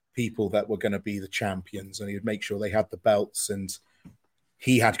these people that were going to be the champions, and he would make sure they had the belts, and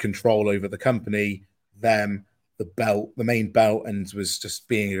he had control over the company, the main belt, and was just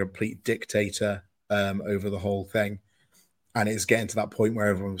being a complete dictator over the whole thing. And it's getting to that point where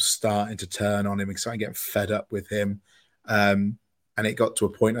everyone was starting to turn on him and starting getting fed up with him. And it got to a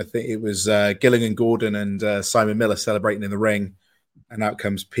point, I think it was Gilligan Gordon and Simon Miller celebrating in the ring, and out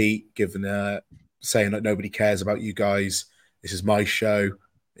comes Pete saying that nobody cares about you guys. This is my show.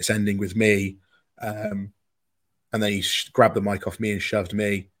 It's ending with me. And then he grabbed the mic off me and shoved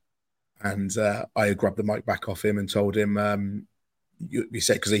me. And I grabbed the mic back off him and told him, he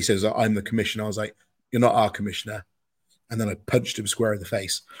says, I'm the commissioner. I was like, you're not our commissioner. And then I punched him square in the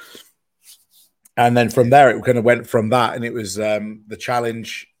face. And then from there, it kind of went from that. And it was the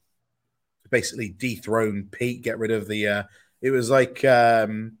challenge to basically dethrone Pete, get rid of it was like a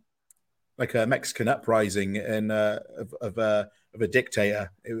Mexican uprising of a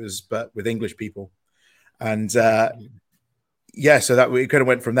dictator. It was, but with English people. And so that we kind of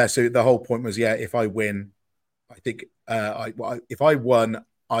went from there. So the whole point was, if I win, I think if I won,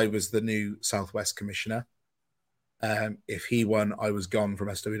 I was the new Southwest commissioner. If he won, I was gone from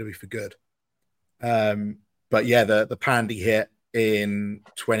SWW for good. But yeah, the pandy hit in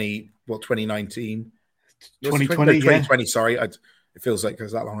 2019. 2020, sorry. It feels like it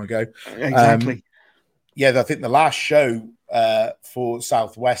was that long ago. Exactly. I think the last show for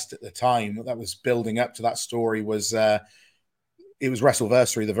Southwest at the time that was building up to that story was it was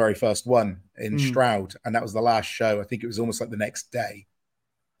WrestleVersary, the very first one in Stroud, and that was the last show. I think it was almost like the next day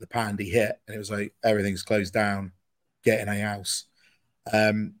the pandy hit, and it was like everything's closed down, get in a house.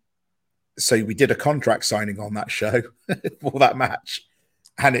 So we did a contract signing on that show for that match,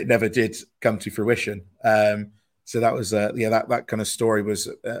 and it never did come to fruition. So that was that kind of story was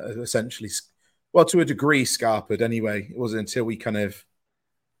essentially, well, to a degree, scarpered anyway. It wasn't until we kind of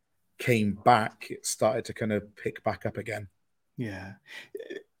came back it started to kind of pick back up again. Yeah.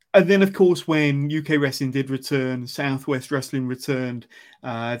 And then, of course, when UK Wrestling did return, Southwest Wrestling returned,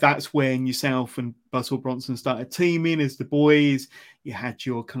 that's when yourself and Buzzsaw Bronson started teaming as the boys. You had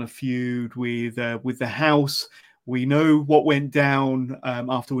your kind of feud with the house. We know what went down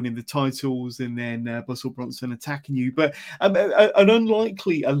after winning the titles, and then Buzzsaw Bronson attacking you. But an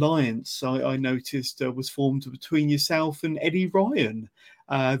unlikely alliance, I noticed, was formed between yourself and Eddie Ryan.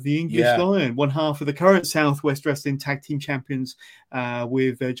 The English Lion, one half of the current Southwest Wrestling Tag Team Champions,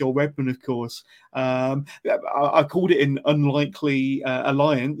 with Joel Redman, of course. I called it an unlikely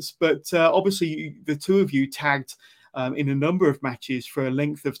alliance, but obviously the two of you tagged in a number of matches for a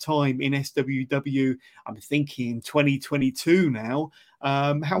length of time in SWW. I'm thinking 2022 now.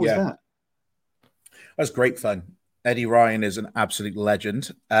 How was that? That was great fun. Eddie Ryan is an absolute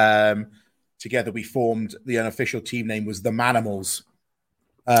legend. Together we formed, the unofficial team name was the Manimals.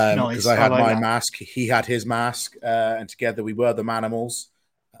 Because I had my mask, he had his mask, and together we were the Manimals.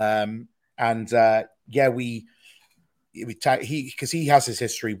 Because he has his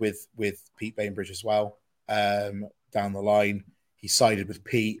history with Pete Bainbridge as well. Down the line, he sided with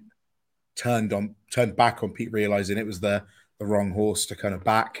Pete, turned back on Pete, realizing it was the wrong horse to kind of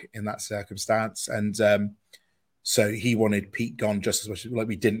back in that circumstance, and so he wanted Pete gone just as much. Like,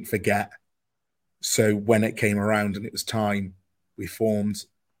 we didn't forget. So when it came around and it was time, we formed.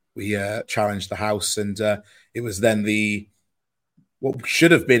 We challenged the house, and it was then what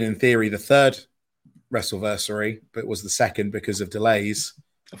should have been in theory the third WrestleVersary, but it was the second because of delays,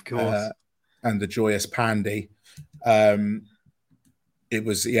 of course, and the joyous pandy. It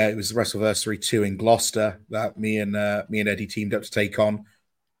was WrestleVersary 2 in Gloucester that me and Eddie teamed up to take on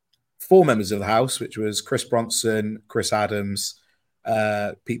 4 members of the house, which was Chris Bronson, Chris Adams,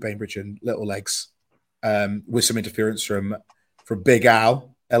 Pete Bainbridge, and Little Legs, with some interference from Big Al,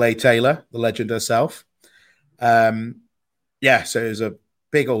 L.A. Taylor, the legend herself. So it was a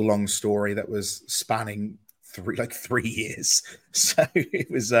big old long story that was spanning 3 years. So it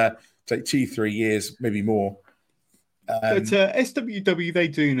was like 2-3 years, maybe more. But SWW, they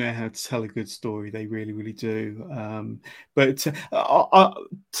do know how to tell a good story. They really, really do. But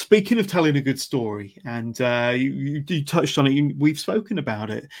speaking of telling a good story, and you touched on it, we've spoken about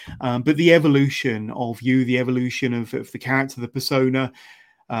it, but the evolution of you, the evolution of the character, the persona,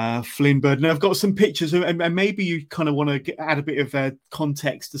 Flynn Bird. And I've got some pictures, and maybe you kind of want to add a bit of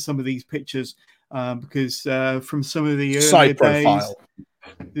context to some of these pictures, because from some of the earlier days,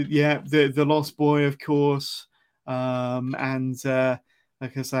 the Lost Boy, of course. Like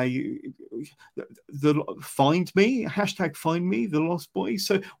I say, the find me #find me the Lost Boy.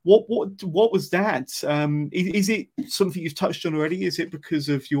 So what was that? Is it something you've touched on already? Is it because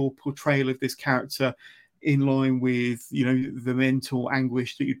of your portrayal of this character in line with the mental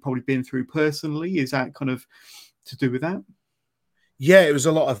anguish that you'd probably been through personally? Is that kind of to do with that? Yeah, it was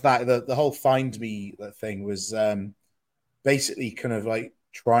a lot of that. The whole find me thing was basically kind of like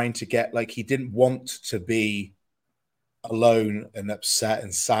trying to get, like, he didn't want to be alone and upset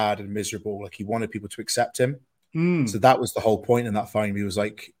and sad and miserable. Like, he wanted people to accept him. So that was the whole point in that find me, was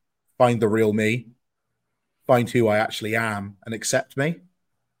like, find the real me, find who I actually am, and accept me.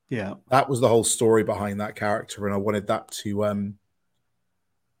 Yeah, that was the whole story behind that character, and I wanted that to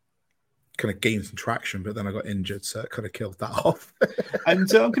kind of gain some traction, but then I got injured, so it kind of killed that off. And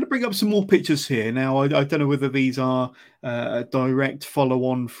I'm going to bring up some more pictures here now. I don't know whether these are a direct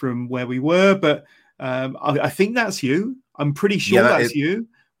follow-on from where we were, but I think that's you. I'm pretty sure that's you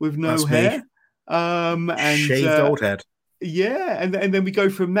with no hair. And shaved old head. Yeah, and then we go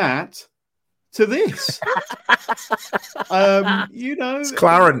from that to this. It's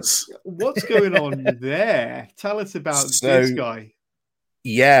Clarence. What's going on there? Tell us about this guy.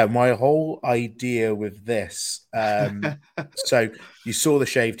 Yeah, my whole idea with this. So you saw the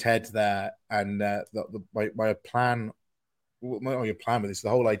shaved head there, and my plan. Your plan with this,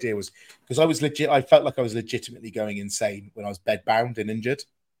 the whole idea was because I felt like I was legitimately going insane when I was bedbound and injured,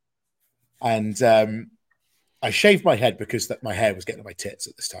 and I shaved my head because my hair was getting to my tits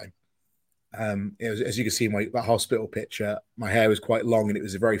at this time. As you can see in that hospital picture, my hair was quite long and it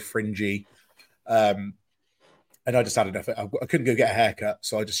was a very fringy, and I just had enough. I couldn't go get a haircut,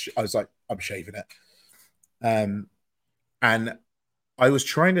 so I was like, I'm shaving it. And I was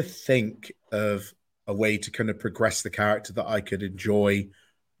trying to think of a way to kind of progress the character that I could enjoy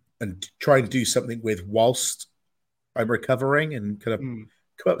and try and do something with whilst I'm recovering, and kind of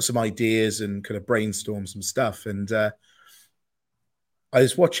come up with some ideas and kind of brainstorm some stuff. And I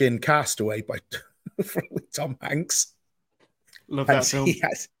was watching Castaway by with Tom Hanks. Love that film.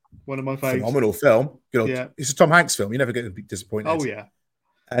 One of my favorites. Phenomenal film. Good old, It's a Tom Hanks film. You never get to be disappointed. Oh, yeah.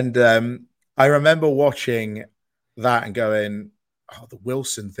 And I remember watching that and going, oh, the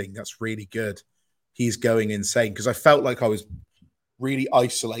Wilson thing, that's really good. He's going insane. Because I felt like I was really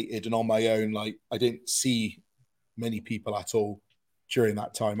isolated and on my own. Like, I didn't see many people at all during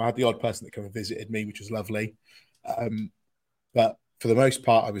that time. I had the odd person that came and visited me, which was lovely. But for the most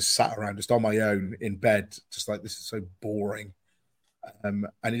part, I was sat around just on my own in bed, just like, this is so boring. And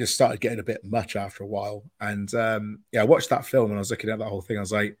it just started getting a bit much after a while. And I watched that film and I was looking at that whole thing. I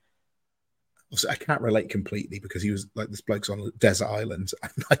was like, I can't relate completely, because he was like, this bloke's on a desert island,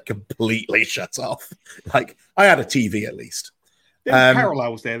 and I completely shut off. Like, I had a TV at least. There were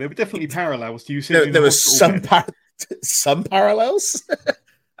parallels there. There were definitely parallels to you. There was some parallels.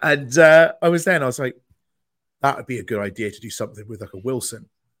 And I was there and I was like, that would be a good idea to do something with like a Wilson.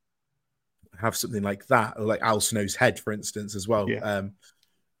 Have something like that, or like Al Snow's head, for instance, as well. Yeah.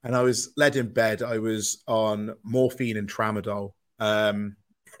 And I was led in bed. I was on morphine and tramadol.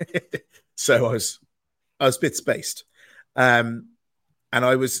 So I was a bit spaced. And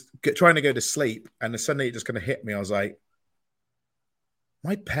I was trying to go to sleep, and suddenly it just kind of hit me. I was like,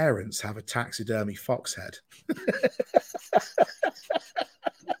 my parents have a taxidermy fox head.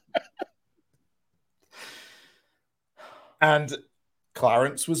 And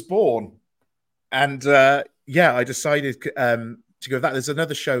Clarence was born. And I decided to go with that. There's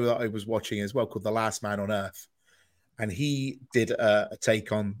another show that I was watching as well called The Last Man on Earth. And he did a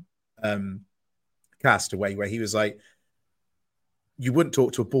take on Castaway, where he was like, you wouldn't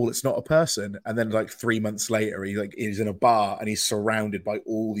talk to a ball, it's not a person. And then like 3 months later, he's in a bar and he's surrounded by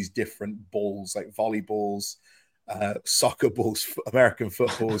all these different balls, like volleyballs, soccer balls, American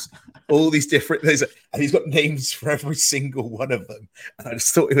footballs, all these different things. And he's got names for every single one of them. And I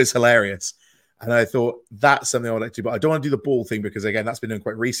just thought it was hilarious. And I thought, that's something I would like to do. But I don't want to do the ball thing, because, again, that's been done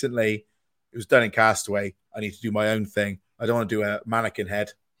quite recently. It was done in Castaway. I need to do my own thing. I don't want to do a mannequin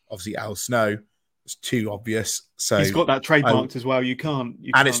head. Obviously, Al Snow. It's too obvious. So he's got that trademarked as well. You can't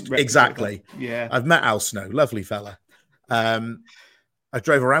it's exactly. That. Yeah. I've met Al Snow. Lovely fella. I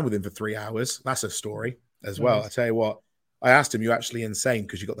drove around with him for 3 hours. That's a story as well. Nice. I tell you what, I asked him, you actually insane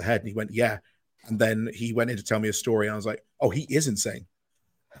because you got the head? And he went, yeah. And then he went in to tell me a story. And I was like, oh, he is insane.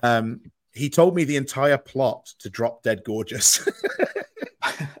 He told me the entire plot to Drop Dead Gorgeous.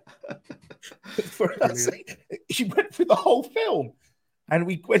 He went through the whole film. And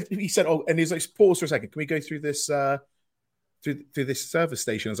he said, oh, and he's like, pause for a second. Can we go through this through this service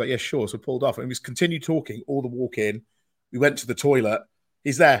station? I was like, yeah, sure. So we pulled off and we continued talking all the walk in. We went to the toilet.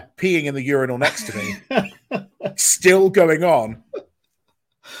 He's there peeing in the urinal next to me. Still going on.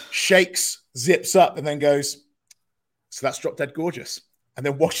 Shakes, zips up, and then goes, so that's Drop Dead Gorgeous. And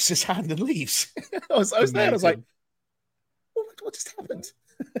then washes his hand and leaves. I was there and I was like, what just happened?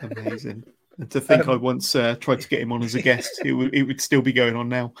 Amazing. And to think I once tried to get him on as a guest, it would still be going on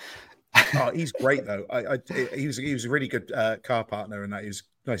now. Oh, he's great though. He was a really good car partner, and that he was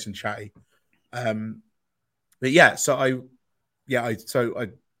nice and chatty. But yeah, so I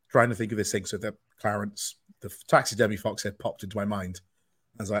trying to think of this thing. So that Clarence, the taxidermy fox head, popped into my mind.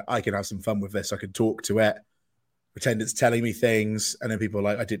 I was like, I can have some fun with this. I could talk to it, pretend it's telling me things, and then people are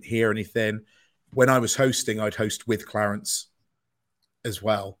like, I didn't hear anything. When I was hosting, I'd host with Clarence as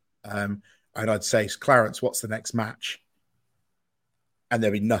well. And I'd say, Clarence, what's the next match? And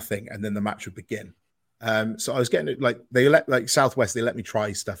there'd be nothing, and then the match would begin. So I was getting it, Southwest, they let me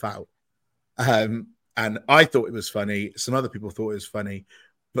try stuff out. And I thought it was funny. Some other people thought it was funny.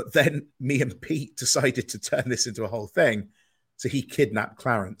 But then me and Pete decided to turn this into a whole thing. So he kidnapped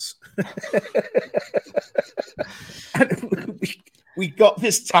Clarence. And we got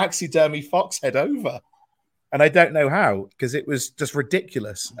this taxidermy fox head over. And I don't know how, because it was just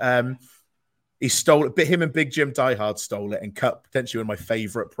ridiculous. He stole it, but him and Big Jim Diehard stole it and cut potentially one of my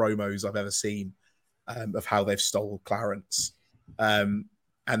favorite promos I've ever seen of how they've stole Clarence. And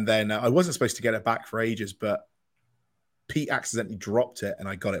then I wasn't supposed to get it back for ages, but Pete accidentally dropped it and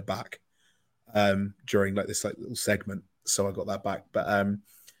I got it back during this little segment. So I got that back. But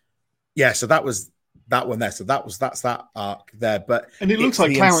so that was that one there. So that's that arc there. But and it looks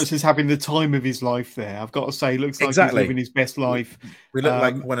like Clarence is having the time of his life there. I've got to say, it looks like he's living his best life. We look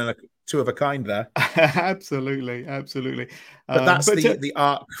like two of a kind there. Absolutely. But that's the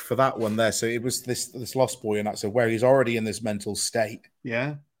arc for that one there. So it was this lost boy, and that's where he's already in this mental state.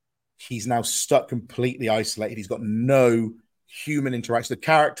 Yeah. He's now stuck completely isolated. He's got no human interaction. The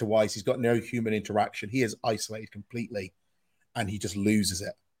character-wise, he's got no human interaction. He is isolated completely, and he just loses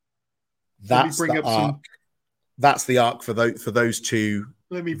it. That's the arc. That's the arc for those two.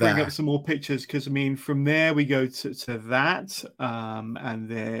 Let me bring up some more pictures, because I mean, from there we go to that, and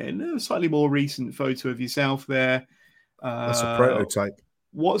then a slightly more recent photo of yourself there. That's a prototype.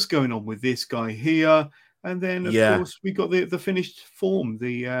 What's going on with this guy here? And then, of course, we got the finished form,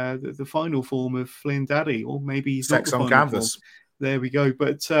 the final form of Flynn Daddy, or maybe he's Sex on Canvas. Form. There we go.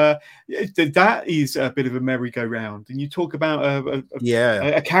 But that is a bit of a merry-go-round. And you talk about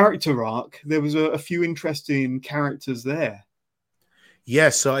a character arc. There was a few interesting characters there. Yeah,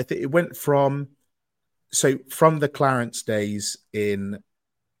 so I think it went from the Clarence days in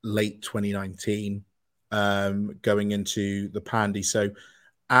late 2019, going into the Pandy. So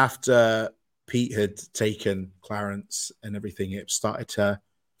after Pete had taken Clarence and everything, it started to,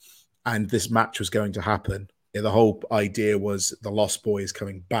 and this match was going to happen. Yeah, the whole idea was the Lost Boy is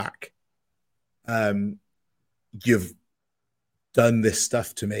coming back. You've done this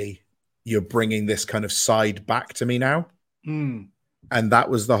stuff to me. You're bringing this kind of side back to me now. And that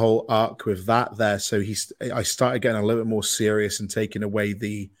was the whole arc with that there. So I started getting a little bit more serious and taking away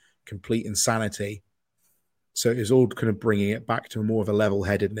the complete insanity. So it was all kind of bringing it back to more of a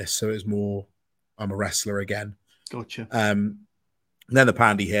level-headedness. So it was more, I'm a wrestler again. Gotcha. And then the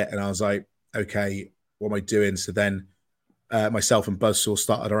Pandy hit, and I was like, okay, what am I doing? So then myself and Buzzsaw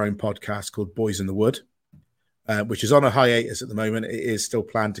started our own podcast called Boys in the Wood, which is on a hiatus at the moment. It is still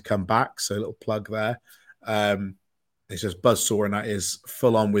planned to come back. So a little plug there. It's just Buzzsaw, and that is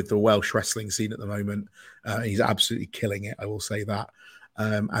full on with the Welsh wrestling scene at the moment. He's absolutely killing it. I will say that,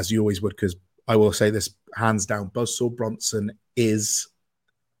 as you always would, because I will say this hands down: Buzzsaw Bronson is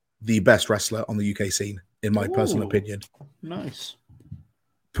the best wrestler on the UK scene, in my personal opinion. Nice.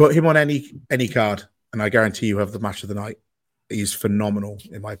 Put him on any card, and I guarantee you have the match of the night. He's phenomenal,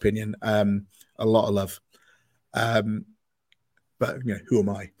 in my opinion. A lot of love. But who am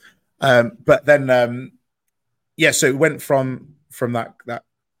I? But then. Yeah, so it went from that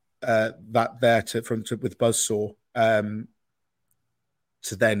there to with Buzzsaw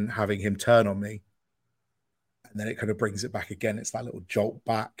to then having him turn on me, and then it kind of brings it back again. It's that little jolt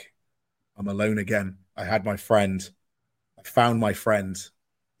back. I'm alone again. I had my friend. I found my friend,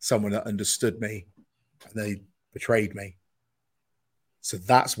 someone that understood me, and they betrayed me. So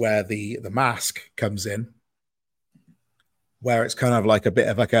that's where the mask comes in, where it's kind of like a bit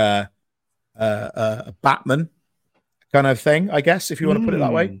of like a Batman kind of thing, I guess, if you want to put it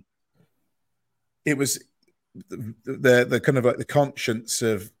that way. It was the kind of like the conscience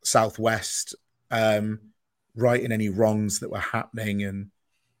of Southwest, righting any wrongs that were happening and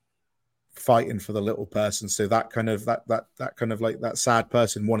fighting for the little person. So that kind of that kind of like that sad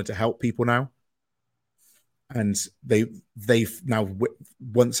person wanted to help people now, and they've now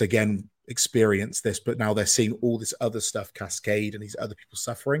once again experienced this, but now they're seeing all this other stuff cascade and these other people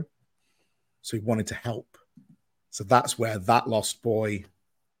suffering. So he wanted to help. So that's where that Lost Boy,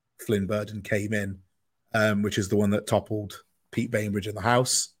 Flynn Burden, came in, which is the one that toppled Pete Bainbridge in the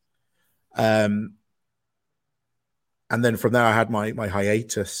house. And then from there, I had my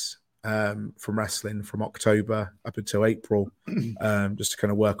hiatus from wrestling from October up until April, just to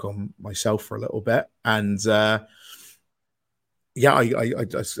kind of work on myself for a little bit. And I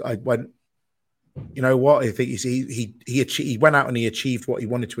went, you know what? I think he went out and he achieved what he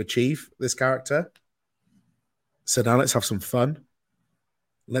wanted to achieve, this character. So now let's have some fun.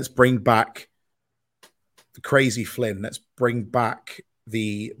 Let's bring back the crazy Flynn. Let's bring back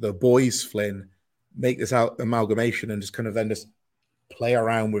the boys Flynn, make this amalgamation and just kind of then just play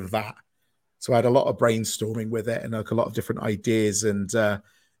around with that. So I had a lot of brainstorming with it and like a lot of different ideas. And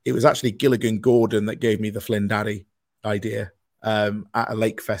it was actually Gilligan Gordon that gave me the Flynn Daddy idea at a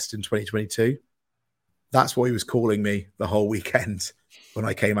Lakefest in 2022. That's what he was calling me the whole weekend when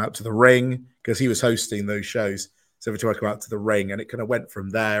I came out to the ring, because he was hosting those shows. So every time I come out to the ring, and it kind of went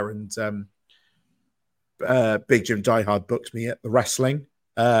from there. And Big Jim Diehard booked me at the wrestling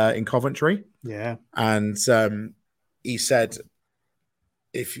in Coventry. Yeah. And he said,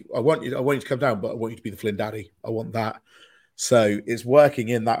 I want you to come down, but I want you to be the Flynn Daddy. I want that. So it's working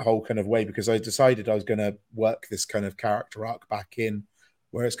in that whole kind of way, because I decided I was going to work this kind of character arc back in,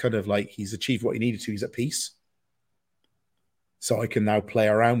 where it's kind of like he's achieved what he needed to. He's at peace. so I can now play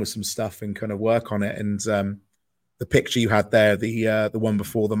around with some stuff and kind of work on it. And the picture you had there, the one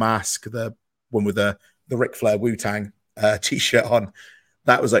before the mask, the one with the Ric Flair Wu-Tang t-shirt on,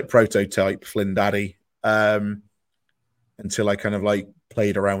 that was like prototype Flynn Daddy. Until I kind of like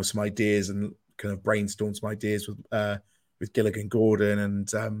played around with some ideas and kind of brainstormed some ideas with Gilligan Gordon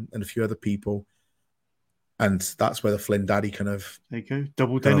and a few other people. And that's where the Flynn Daddy kind of, there you go,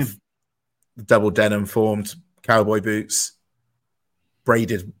 double denim, double denim formed, cowboy boots,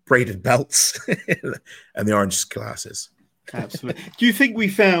 braided belts, and the orange glasses. Absolutely. Do you think we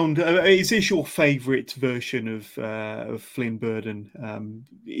found? Is this your favourite version of Flynn Burden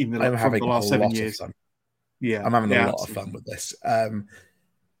in the last 7 years? Yeah, I'm having a lot of fun with this.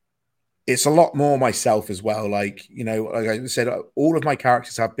 It's a lot more myself as well. Like, you know, like I said, all of my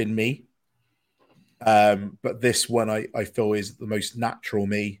characters have been me. But this one I feel is the most natural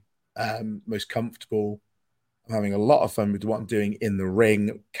me, most comfortable. I'm having a lot of fun with what I'm doing in the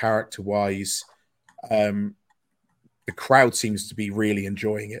ring, character-wise. The crowd seems to be really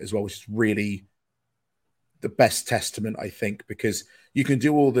enjoying it as well, which is really the best testament, I think, because you can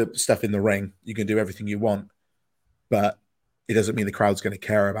do all the stuff in the ring, you can do everything you want, but it doesn't mean the crowd's going to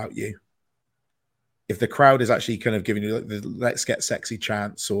care about you. If the crowd is actually kind of giving you the "let's get sexy"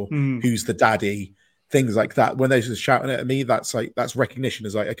 chants or "who's the daddy," things like that, when they're just shouting at me, that's recognition.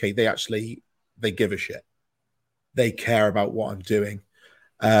 Is like, okay, they give a shit. They care about what I'm doing.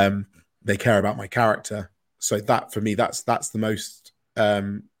 They care about my character. So that for me, that's the most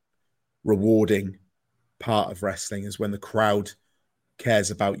rewarding part of wrestling, is when the crowd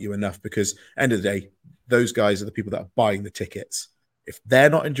cares about you enough, because end of the day, those guys are the people that are buying the tickets. If they're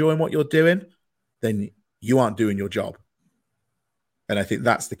not enjoying what you're doing, then you aren't doing your job. And I think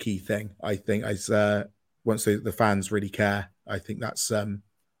that's the key thing. I think once the fans really care, I think that's the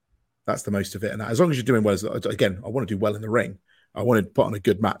most of it. And as long as you're doing well, again, I want to do well in the ring. I want to put on a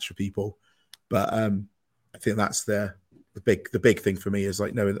good match for people. But I think that's the big thing for me, is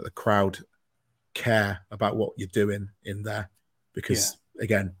like knowing that the crowd care about what you're doing in there, because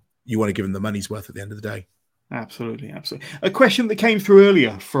again, you want to give them the money's worth at the end of the day. Absolutely. A question that came through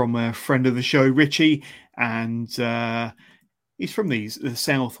earlier from a friend of the show, Richie, and he's from the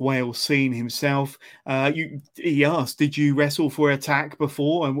South Wales scene himself. He asked, did you wrestle for Attack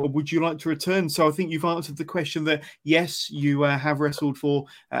before, and would you like to return? So I think you've answered the question that yes, you have wrestled for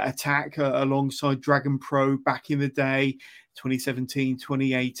Attack alongside Dragon Pro back in the day, 2017,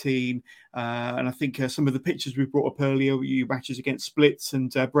 2018. And I think some of the pictures we brought up earlier, your matches against Splits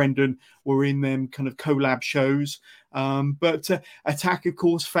and Brendan, were in them kind of collab shows. But Attack, of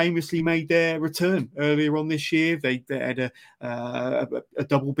course, famously made their return earlier on this year. They had a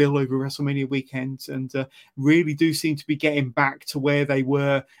double bill over WrestleMania weekend, and really do seem to be getting back to where they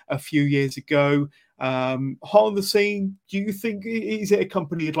were a few years ago. Hot on the scene, do you think, is it a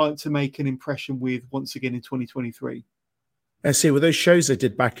company you'd like to make an impression with once again in 2023? I see. With those shows they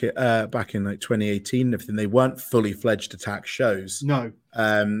did back in like 2018 and everything, they weren't fully fledged Attack shows. No.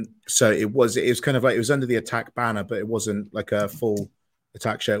 So it was kind of like, it was under the Attack banner, but it wasn't like a full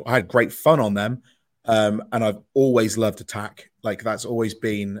Attack show. I had great fun on them. And I've always loved Attack. Like, that's always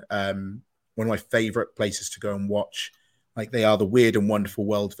been one of my favorite places to go and watch. Like, they are the weird and wonderful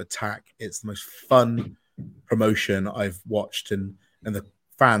world of Attack. It's the most fun promotion I've watched. And the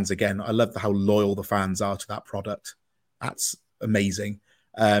fans, again, I love how loyal the fans are to that product. That's amazing.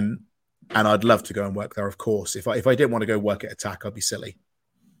 And I'd love to go and work there, of course. If I didn't want to go work at Attack, I'd be silly.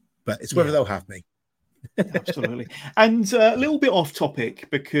 But it's whether they'll have me. Absolutely. And a little bit off topic,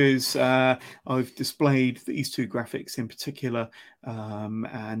 because I've displayed these two graphics in particular.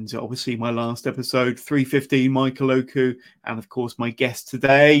 And obviously my last episode, 315, Michael Oku, and of course my guest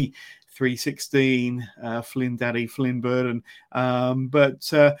today, 316, Flynn Daddy, Flynn Burden.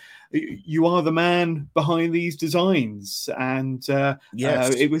 But you are the man behind these designs, and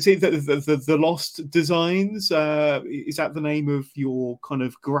yes, it was the Lost Designs. Is that the name of your kind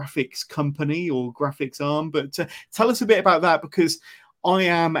of graphics company or graphics arm? But tell us a bit about that, because I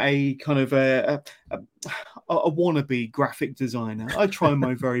am a kind of a wannabe graphic designer. I try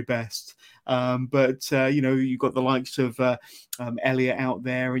my very best. But you've got the likes of Elliot out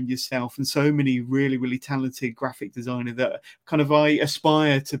there and yourself, and so many really, really talented graphic designers that kind of I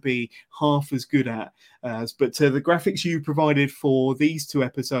aspire to be half as good at. But the graphics you provided for these two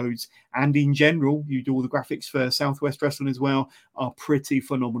episodes, and in general, you do all the graphics for Southwest Wrestling as well, are pretty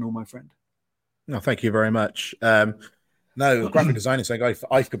phenomenal, my friend. No, thank you very much. No, graphic design is something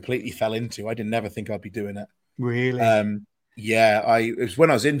I completely fell into. I didn't never think I'd be doing it. Really? Yeah, it was when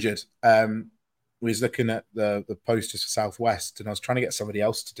I was injured. We was looking at the posters for Southwest, and I was trying to get somebody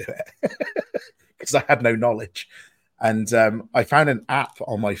else to do it because I had no knowledge. And I found an app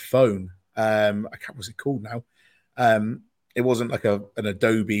on my phone. I can't, what's it called now? It wasn't like an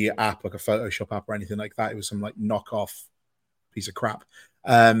Adobe app, like a Photoshop app or anything like that. It was some like knockoff piece of crap.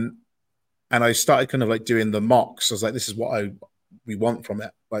 And I started kind of like doing the mocks. I was like, this is what we want from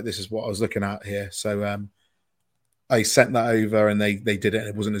it. Like, this is what I was looking at here. So I sent that over and they did it and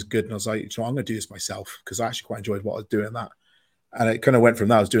it wasn't as good. And I was like, so I'm going to do this myself because I actually quite enjoyed what I was doing that. And it kind of went from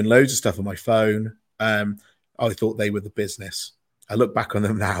that. I was doing loads of stuff on my phone. I thought they were the business. I look back on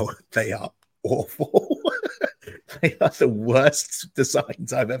them now. They are awful. They are the worst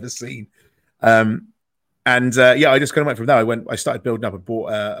designs I've ever seen. Yeah, I just kind of went from there. I started building up. I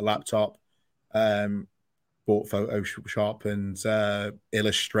bought a laptop, bought Photoshop and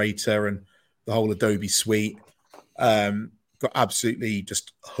Illustrator and the whole Adobe suite. Got absolutely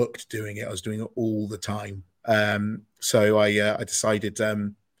just hooked doing it. I was doing it all the time. So I decided,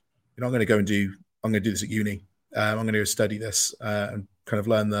 I'm going to do this at uni. I'm going to go study this and kind of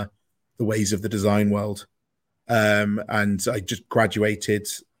learn the ways of the design world. And I just graduated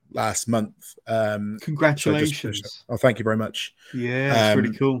last month. Congratulations. So thank you very much. Yeah, it's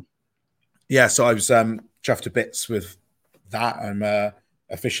really cool. Yeah, so I was chuffed to bits with that. I'm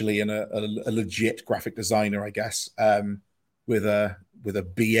officially a legit graphic designer, I guess, with a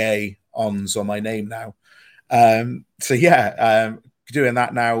BA on my name now. So yeah, doing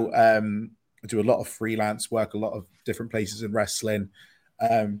that now. I do a lot of freelance work, a lot of different places in wrestling.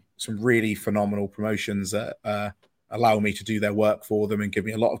 Some really phenomenal promotions that allow me to do their work for them and give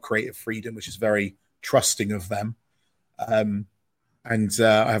me a lot of creative freedom, which is very trusting of them. And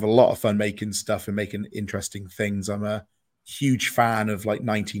I have a lot of fun making stuff and making interesting things. I'm a huge fan of like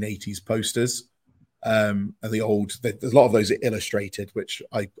 1980s posters. And there's a lot of those are illustrated, which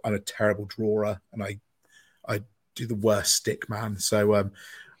I'm a terrible drawer and I do the worst stick man. So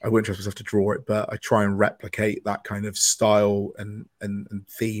I wouldn't trust myself to draw it, but I try and replicate that kind of style and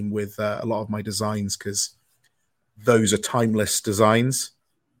theme with a lot of my designs because those are timeless designs.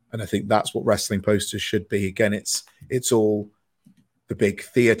 And I think that's what wrestling posters should be. Again, it's all the big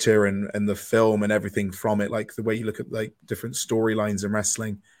theater and the film and everything from it, like the way you look at like different storylines in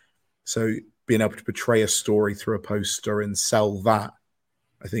wrestling. So being able to portray a story through a poster and sell that,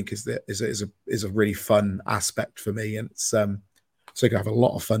 I think is a really fun aspect for me. And it's so I can have a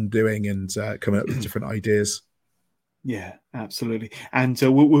lot of fun doing and coming up with different ideas. Yeah, absolutely. And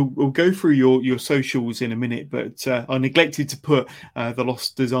we'll go through your socials in a minute, but I neglected to put the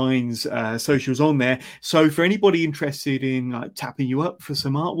Lost Designs socials on there. So for anybody interested in tapping you up for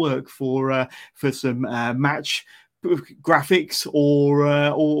some artwork for some match graphics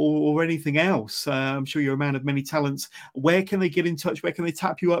or anything else, I'm sure you're a man of many talents. Where can they get in touch? Where can they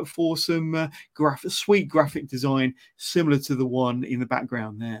tap you up for some sweet graphic design similar to the one in the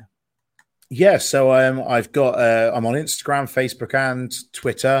background there? Yeah, so I'm on Instagram, Facebook, and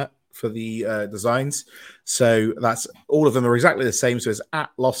Twitter for the designs. So that's all of them are exactly the same. So it's at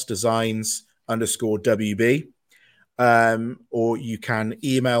 @lostdesigns_WB, or you can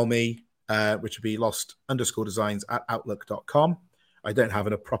email me, which would be lost_designs@outlook.com. I don't have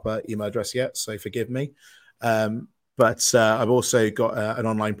a proper email address yet, so forgive me. But I've also got an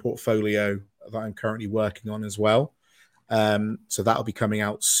online portfolio that I'm currently working on as well. So that'll be coming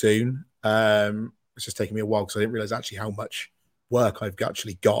out soon. It's just taking me a while because I didn't realize actually how much work I've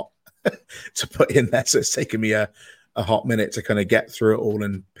actually got to put in there. So it's taken me a hot minute to kind of get through it all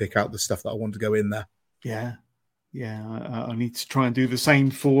and pick out the stuff that I want to go in there. Yeah. I need to try and do the same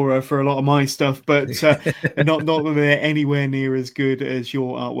for a lot of my stuff, but not that they're anywhere near as good as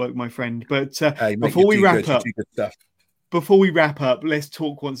your artwork, my friend. But before we wrap up, let's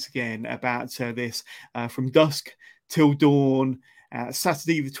talk once again about this From Dusk Till Dawn.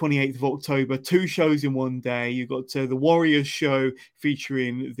 Saturday, the 28th of October, 2 shows in one day. You've got the Warriors show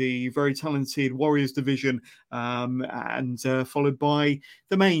featuring the very talented Warriors division, and followed by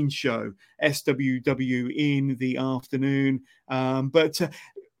the main show, SWW, in the afternoon. But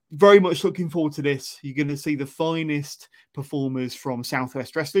very much looking forward to this. You're going to see the finest performers from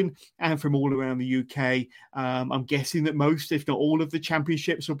Southwest Wrestling and from all around the UK. I'm guessing that most, if not all, of the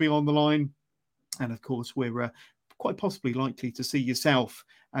championships will be on the line. And of course, we're quite possibly likely to see yourself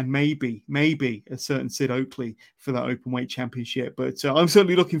and maybe a certain Sid Oakley for that Openweight championship. But I'm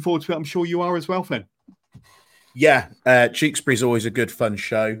certainly looking forward to it. I'm sure you are as well, Flynn. Yeah, Tewkesbury is always a good, fun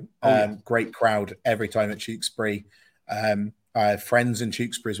show. Great crowd every time at Tewkesbury. I have friends in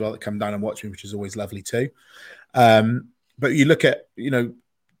Tewkesbury as well that come down and watch me, which is always lovely too. But you look at,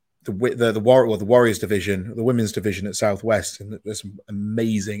 the Warriors division, the women's division at Southwest, and there's some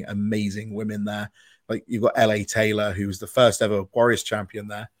amazing women there. Like you've got LA Taylor, who was the first ever Warriors champion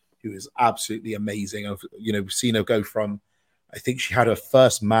there. who is absolutely amazing. I've, seen her go from, I think she had her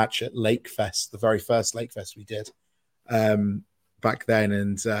first match at Lakefest, the very first Lakefest we did back then.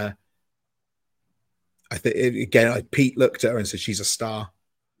 And I think, again, Pete looked at her and said, she's a star.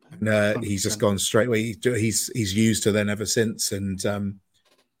 And he's just gone straight away. He's used her then ever since. And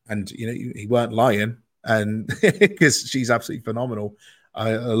he weren't lying. And because she's absolutely phenomenal.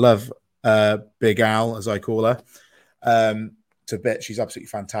 I love Big Al, as I call her, to bit. She's absolutely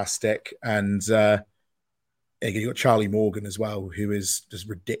fantastic. And you got Charlie Morgan as well, who is just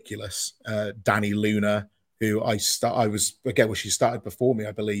ridiculous. Danny Luna, who she started before me,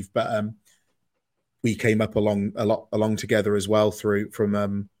 I believe, but we came up along together as well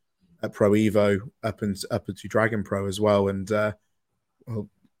from at Pro Evo up into Dragon Pro as well. And Danny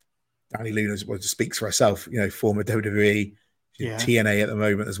Luna speaks for herself, former WWE, TNA at the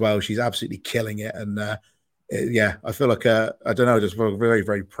moment as well. She's absolutely killing it. And I feel like, I don't know, just very,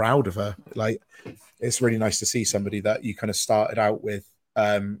 very proud of her. Like, it's really nice to see somebody that you kind of started out with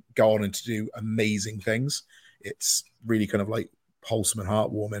go on and to do amazing things. It's really kind of like wholesome and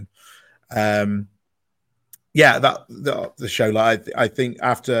heartwarming. The show, like I think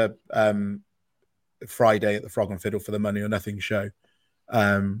after Friday at the Frog and Fiddle for the Money or Nothing show,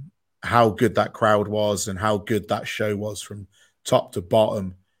 how good that crowd was and how good that show was from top to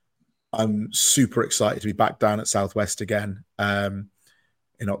bottom. I'm super excited to be back down at Southwest again in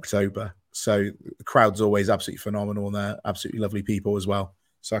October. So the crowd's always absolutely phenomenal, and they're absolutely lovely people as well.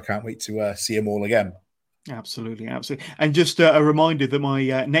 So I can't wait to see them all again. Absolutely. And just a reminder that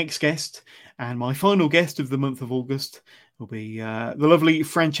my next guest and my final guest of the month of August will be the lovely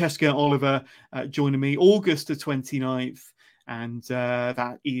Francesca Oliver joining me August the 29th. And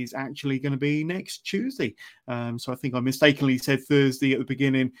that is actually going to be next Tuesday. So I think I mistakenly said Thursday at the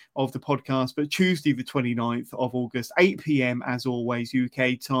beginning of the podcast, but Tuesday, the 29th of August, 8 p.m. as always,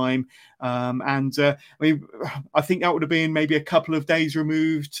 UK time. I think that would have been maybe a couple of days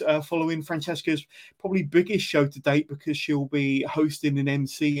removed following Francesca's probably biggest show to date, because she'll be hosting and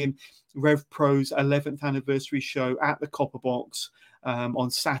emceeing Rev Pro's 11th anniversary show at the Copper Box on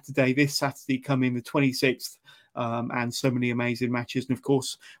Saturday, this Saturday coming the 26th. And so many amazing matches. And of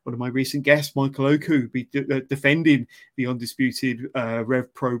course, one of my recent guests, Michael Oku, be defending the undisputed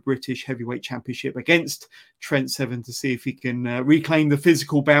Rev Pro British Heavyweight Championship against Trent Seven to see if he can reclaim the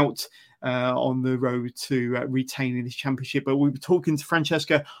physical bout on the road to retaining his championship. But we were talking to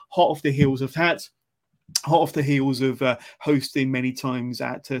Francesca hot off the heels of that. Hot off the heels of hosting many times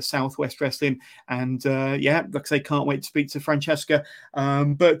at Southwest Wrestling. And like I say, can't wait to speak to Francesca.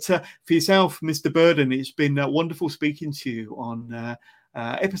 But for yourself, Mr. Burden, it's been wonderful speaking to you on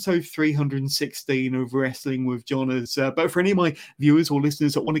episode 316 of Wrestling with Johners. But for any of my viewers or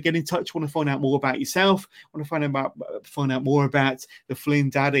listeners that want to get in touch, want to find out more about yourself, want to find out more about the Flynn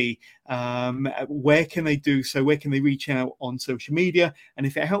Daddy, where can they do so? Where can they reach out on social media? And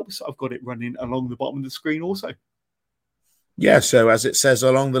if it helps, I've got it running along the bottom of the screen also. Yeah, so as it says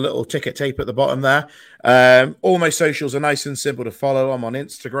along the little ticket tape at the bottom there, all my socials are nice and simple to follow. I'm on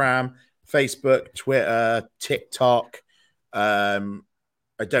Instagram, Facebook, Twitter, TikTok.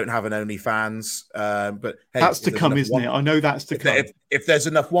 I don't have an OnlyFans, but hey, that's to come, isn't it? I know that's to come. If there's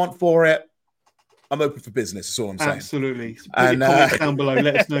enough want for it, I'm open for business. That's all I'm saying. Absolutely. Put your comments down below.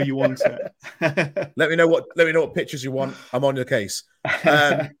 Let us know you want it. Let me know what pictures you want. I'm on your case.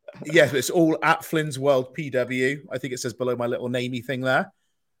 It's all at Flynn's World PW. I think it says below my little namey thing there.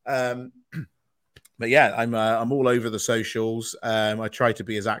 But yeah, I'm all over the socials. I try to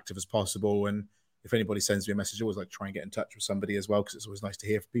be as active as possible, and if anybody sends me a message, I always like to try and get in touch with somebody as well, because it's always nice to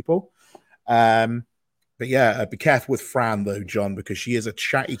hear from people. But yeah, be careful with Fran though, John, because she is a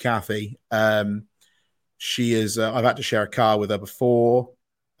chatty Cathy. She is. I've had to share a car with her before.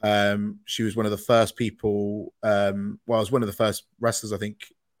 She was one of the first people. I was one of the first wrestlers, I think,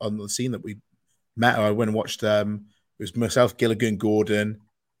 on the scene that we met her. I went and watched. It was myself, Gilligan Gordon,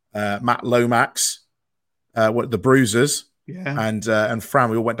 Matt Lomax, the Bruisers. Yeah, and Fran,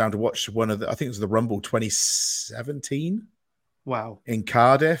 we all went down to watch one of the, I think it was the Rumble 2017. Wow. In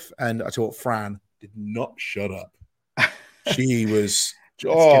Cardiff. And I thought Fran did not shut up. She was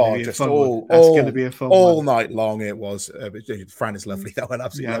just all night long. It was. Fran is lovely though, and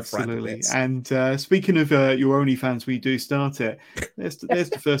absolutely love Fran. Absolutely. And speaking of your OnlyFans, we do start it. There's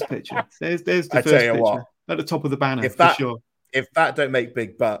the first picture. There's the first picture what, at the top of the banner. If that don't make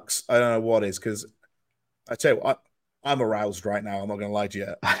big bucks, I don't know what is, because I tell you what, I'm aroused right now. I'm not going to lie to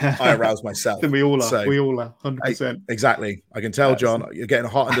you. I arouse myself. Then we all are. We all are. 100%. Exactly. I can tell, John, you're getting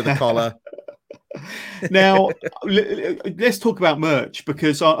hot under the collar. Now, let's talk about merch,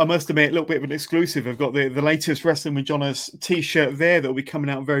 because I must admit, a little bit of an exclusive. I've got the latest Wrestling with Johners t-shirt there that will be coming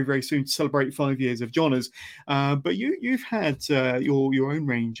out very, very soon to celebrate 5 years of Johners. But you've had your own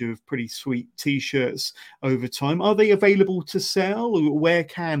range of pretty sweet t-shirts over time. Are they available to sell? Or where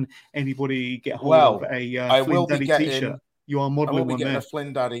can anybody get hold of a Flynn Daddy t-shirt? You are modeling one there. A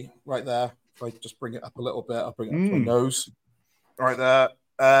Flynn Daddy right there. If I just bring it up a little bit, I'll bring it up to my nose. Right there.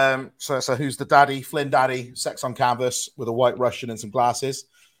 So who's the daddy? Flynn Daddy, sex on canvas with a white Russian and some glasses.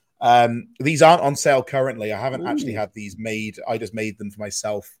 These aren't on sale currently. I haven't actually had these made. I just made them for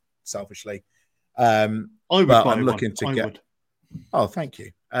myself, selfishly. I'm looking to get. Oh, thank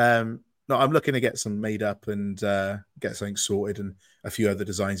you. No, I'm looking to get some made up and get something sorted, and a few other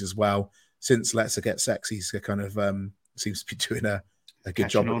designs as well. Since Let's Get Sexy kind of seems to be doing a good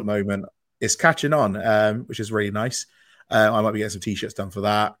job at the moment. It's catching on, which is really nice. I might be getting some t-shirts done for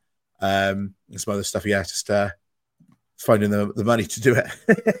that. And some other stuff. Yeah, just finding the money to do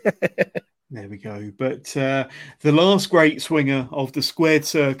it. There we go. But the last great swinger of the squared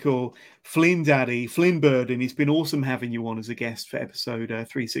circle, Flynn Daddy, Flynn Burden. It's been awesome having you on as a guest for episode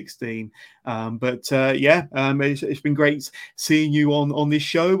 316. It's been great seeing you on this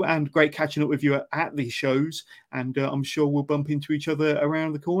show, and great catching up with you at these shows. And I'm sure we'll bump into each other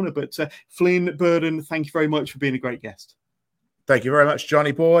around the corner. But Flynn Burden, thank you very much for being a great guest. Thank you very much,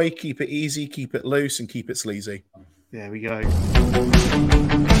 Johnny boy. Keep it easy, keep it loose, and keep it sleazy. There we go.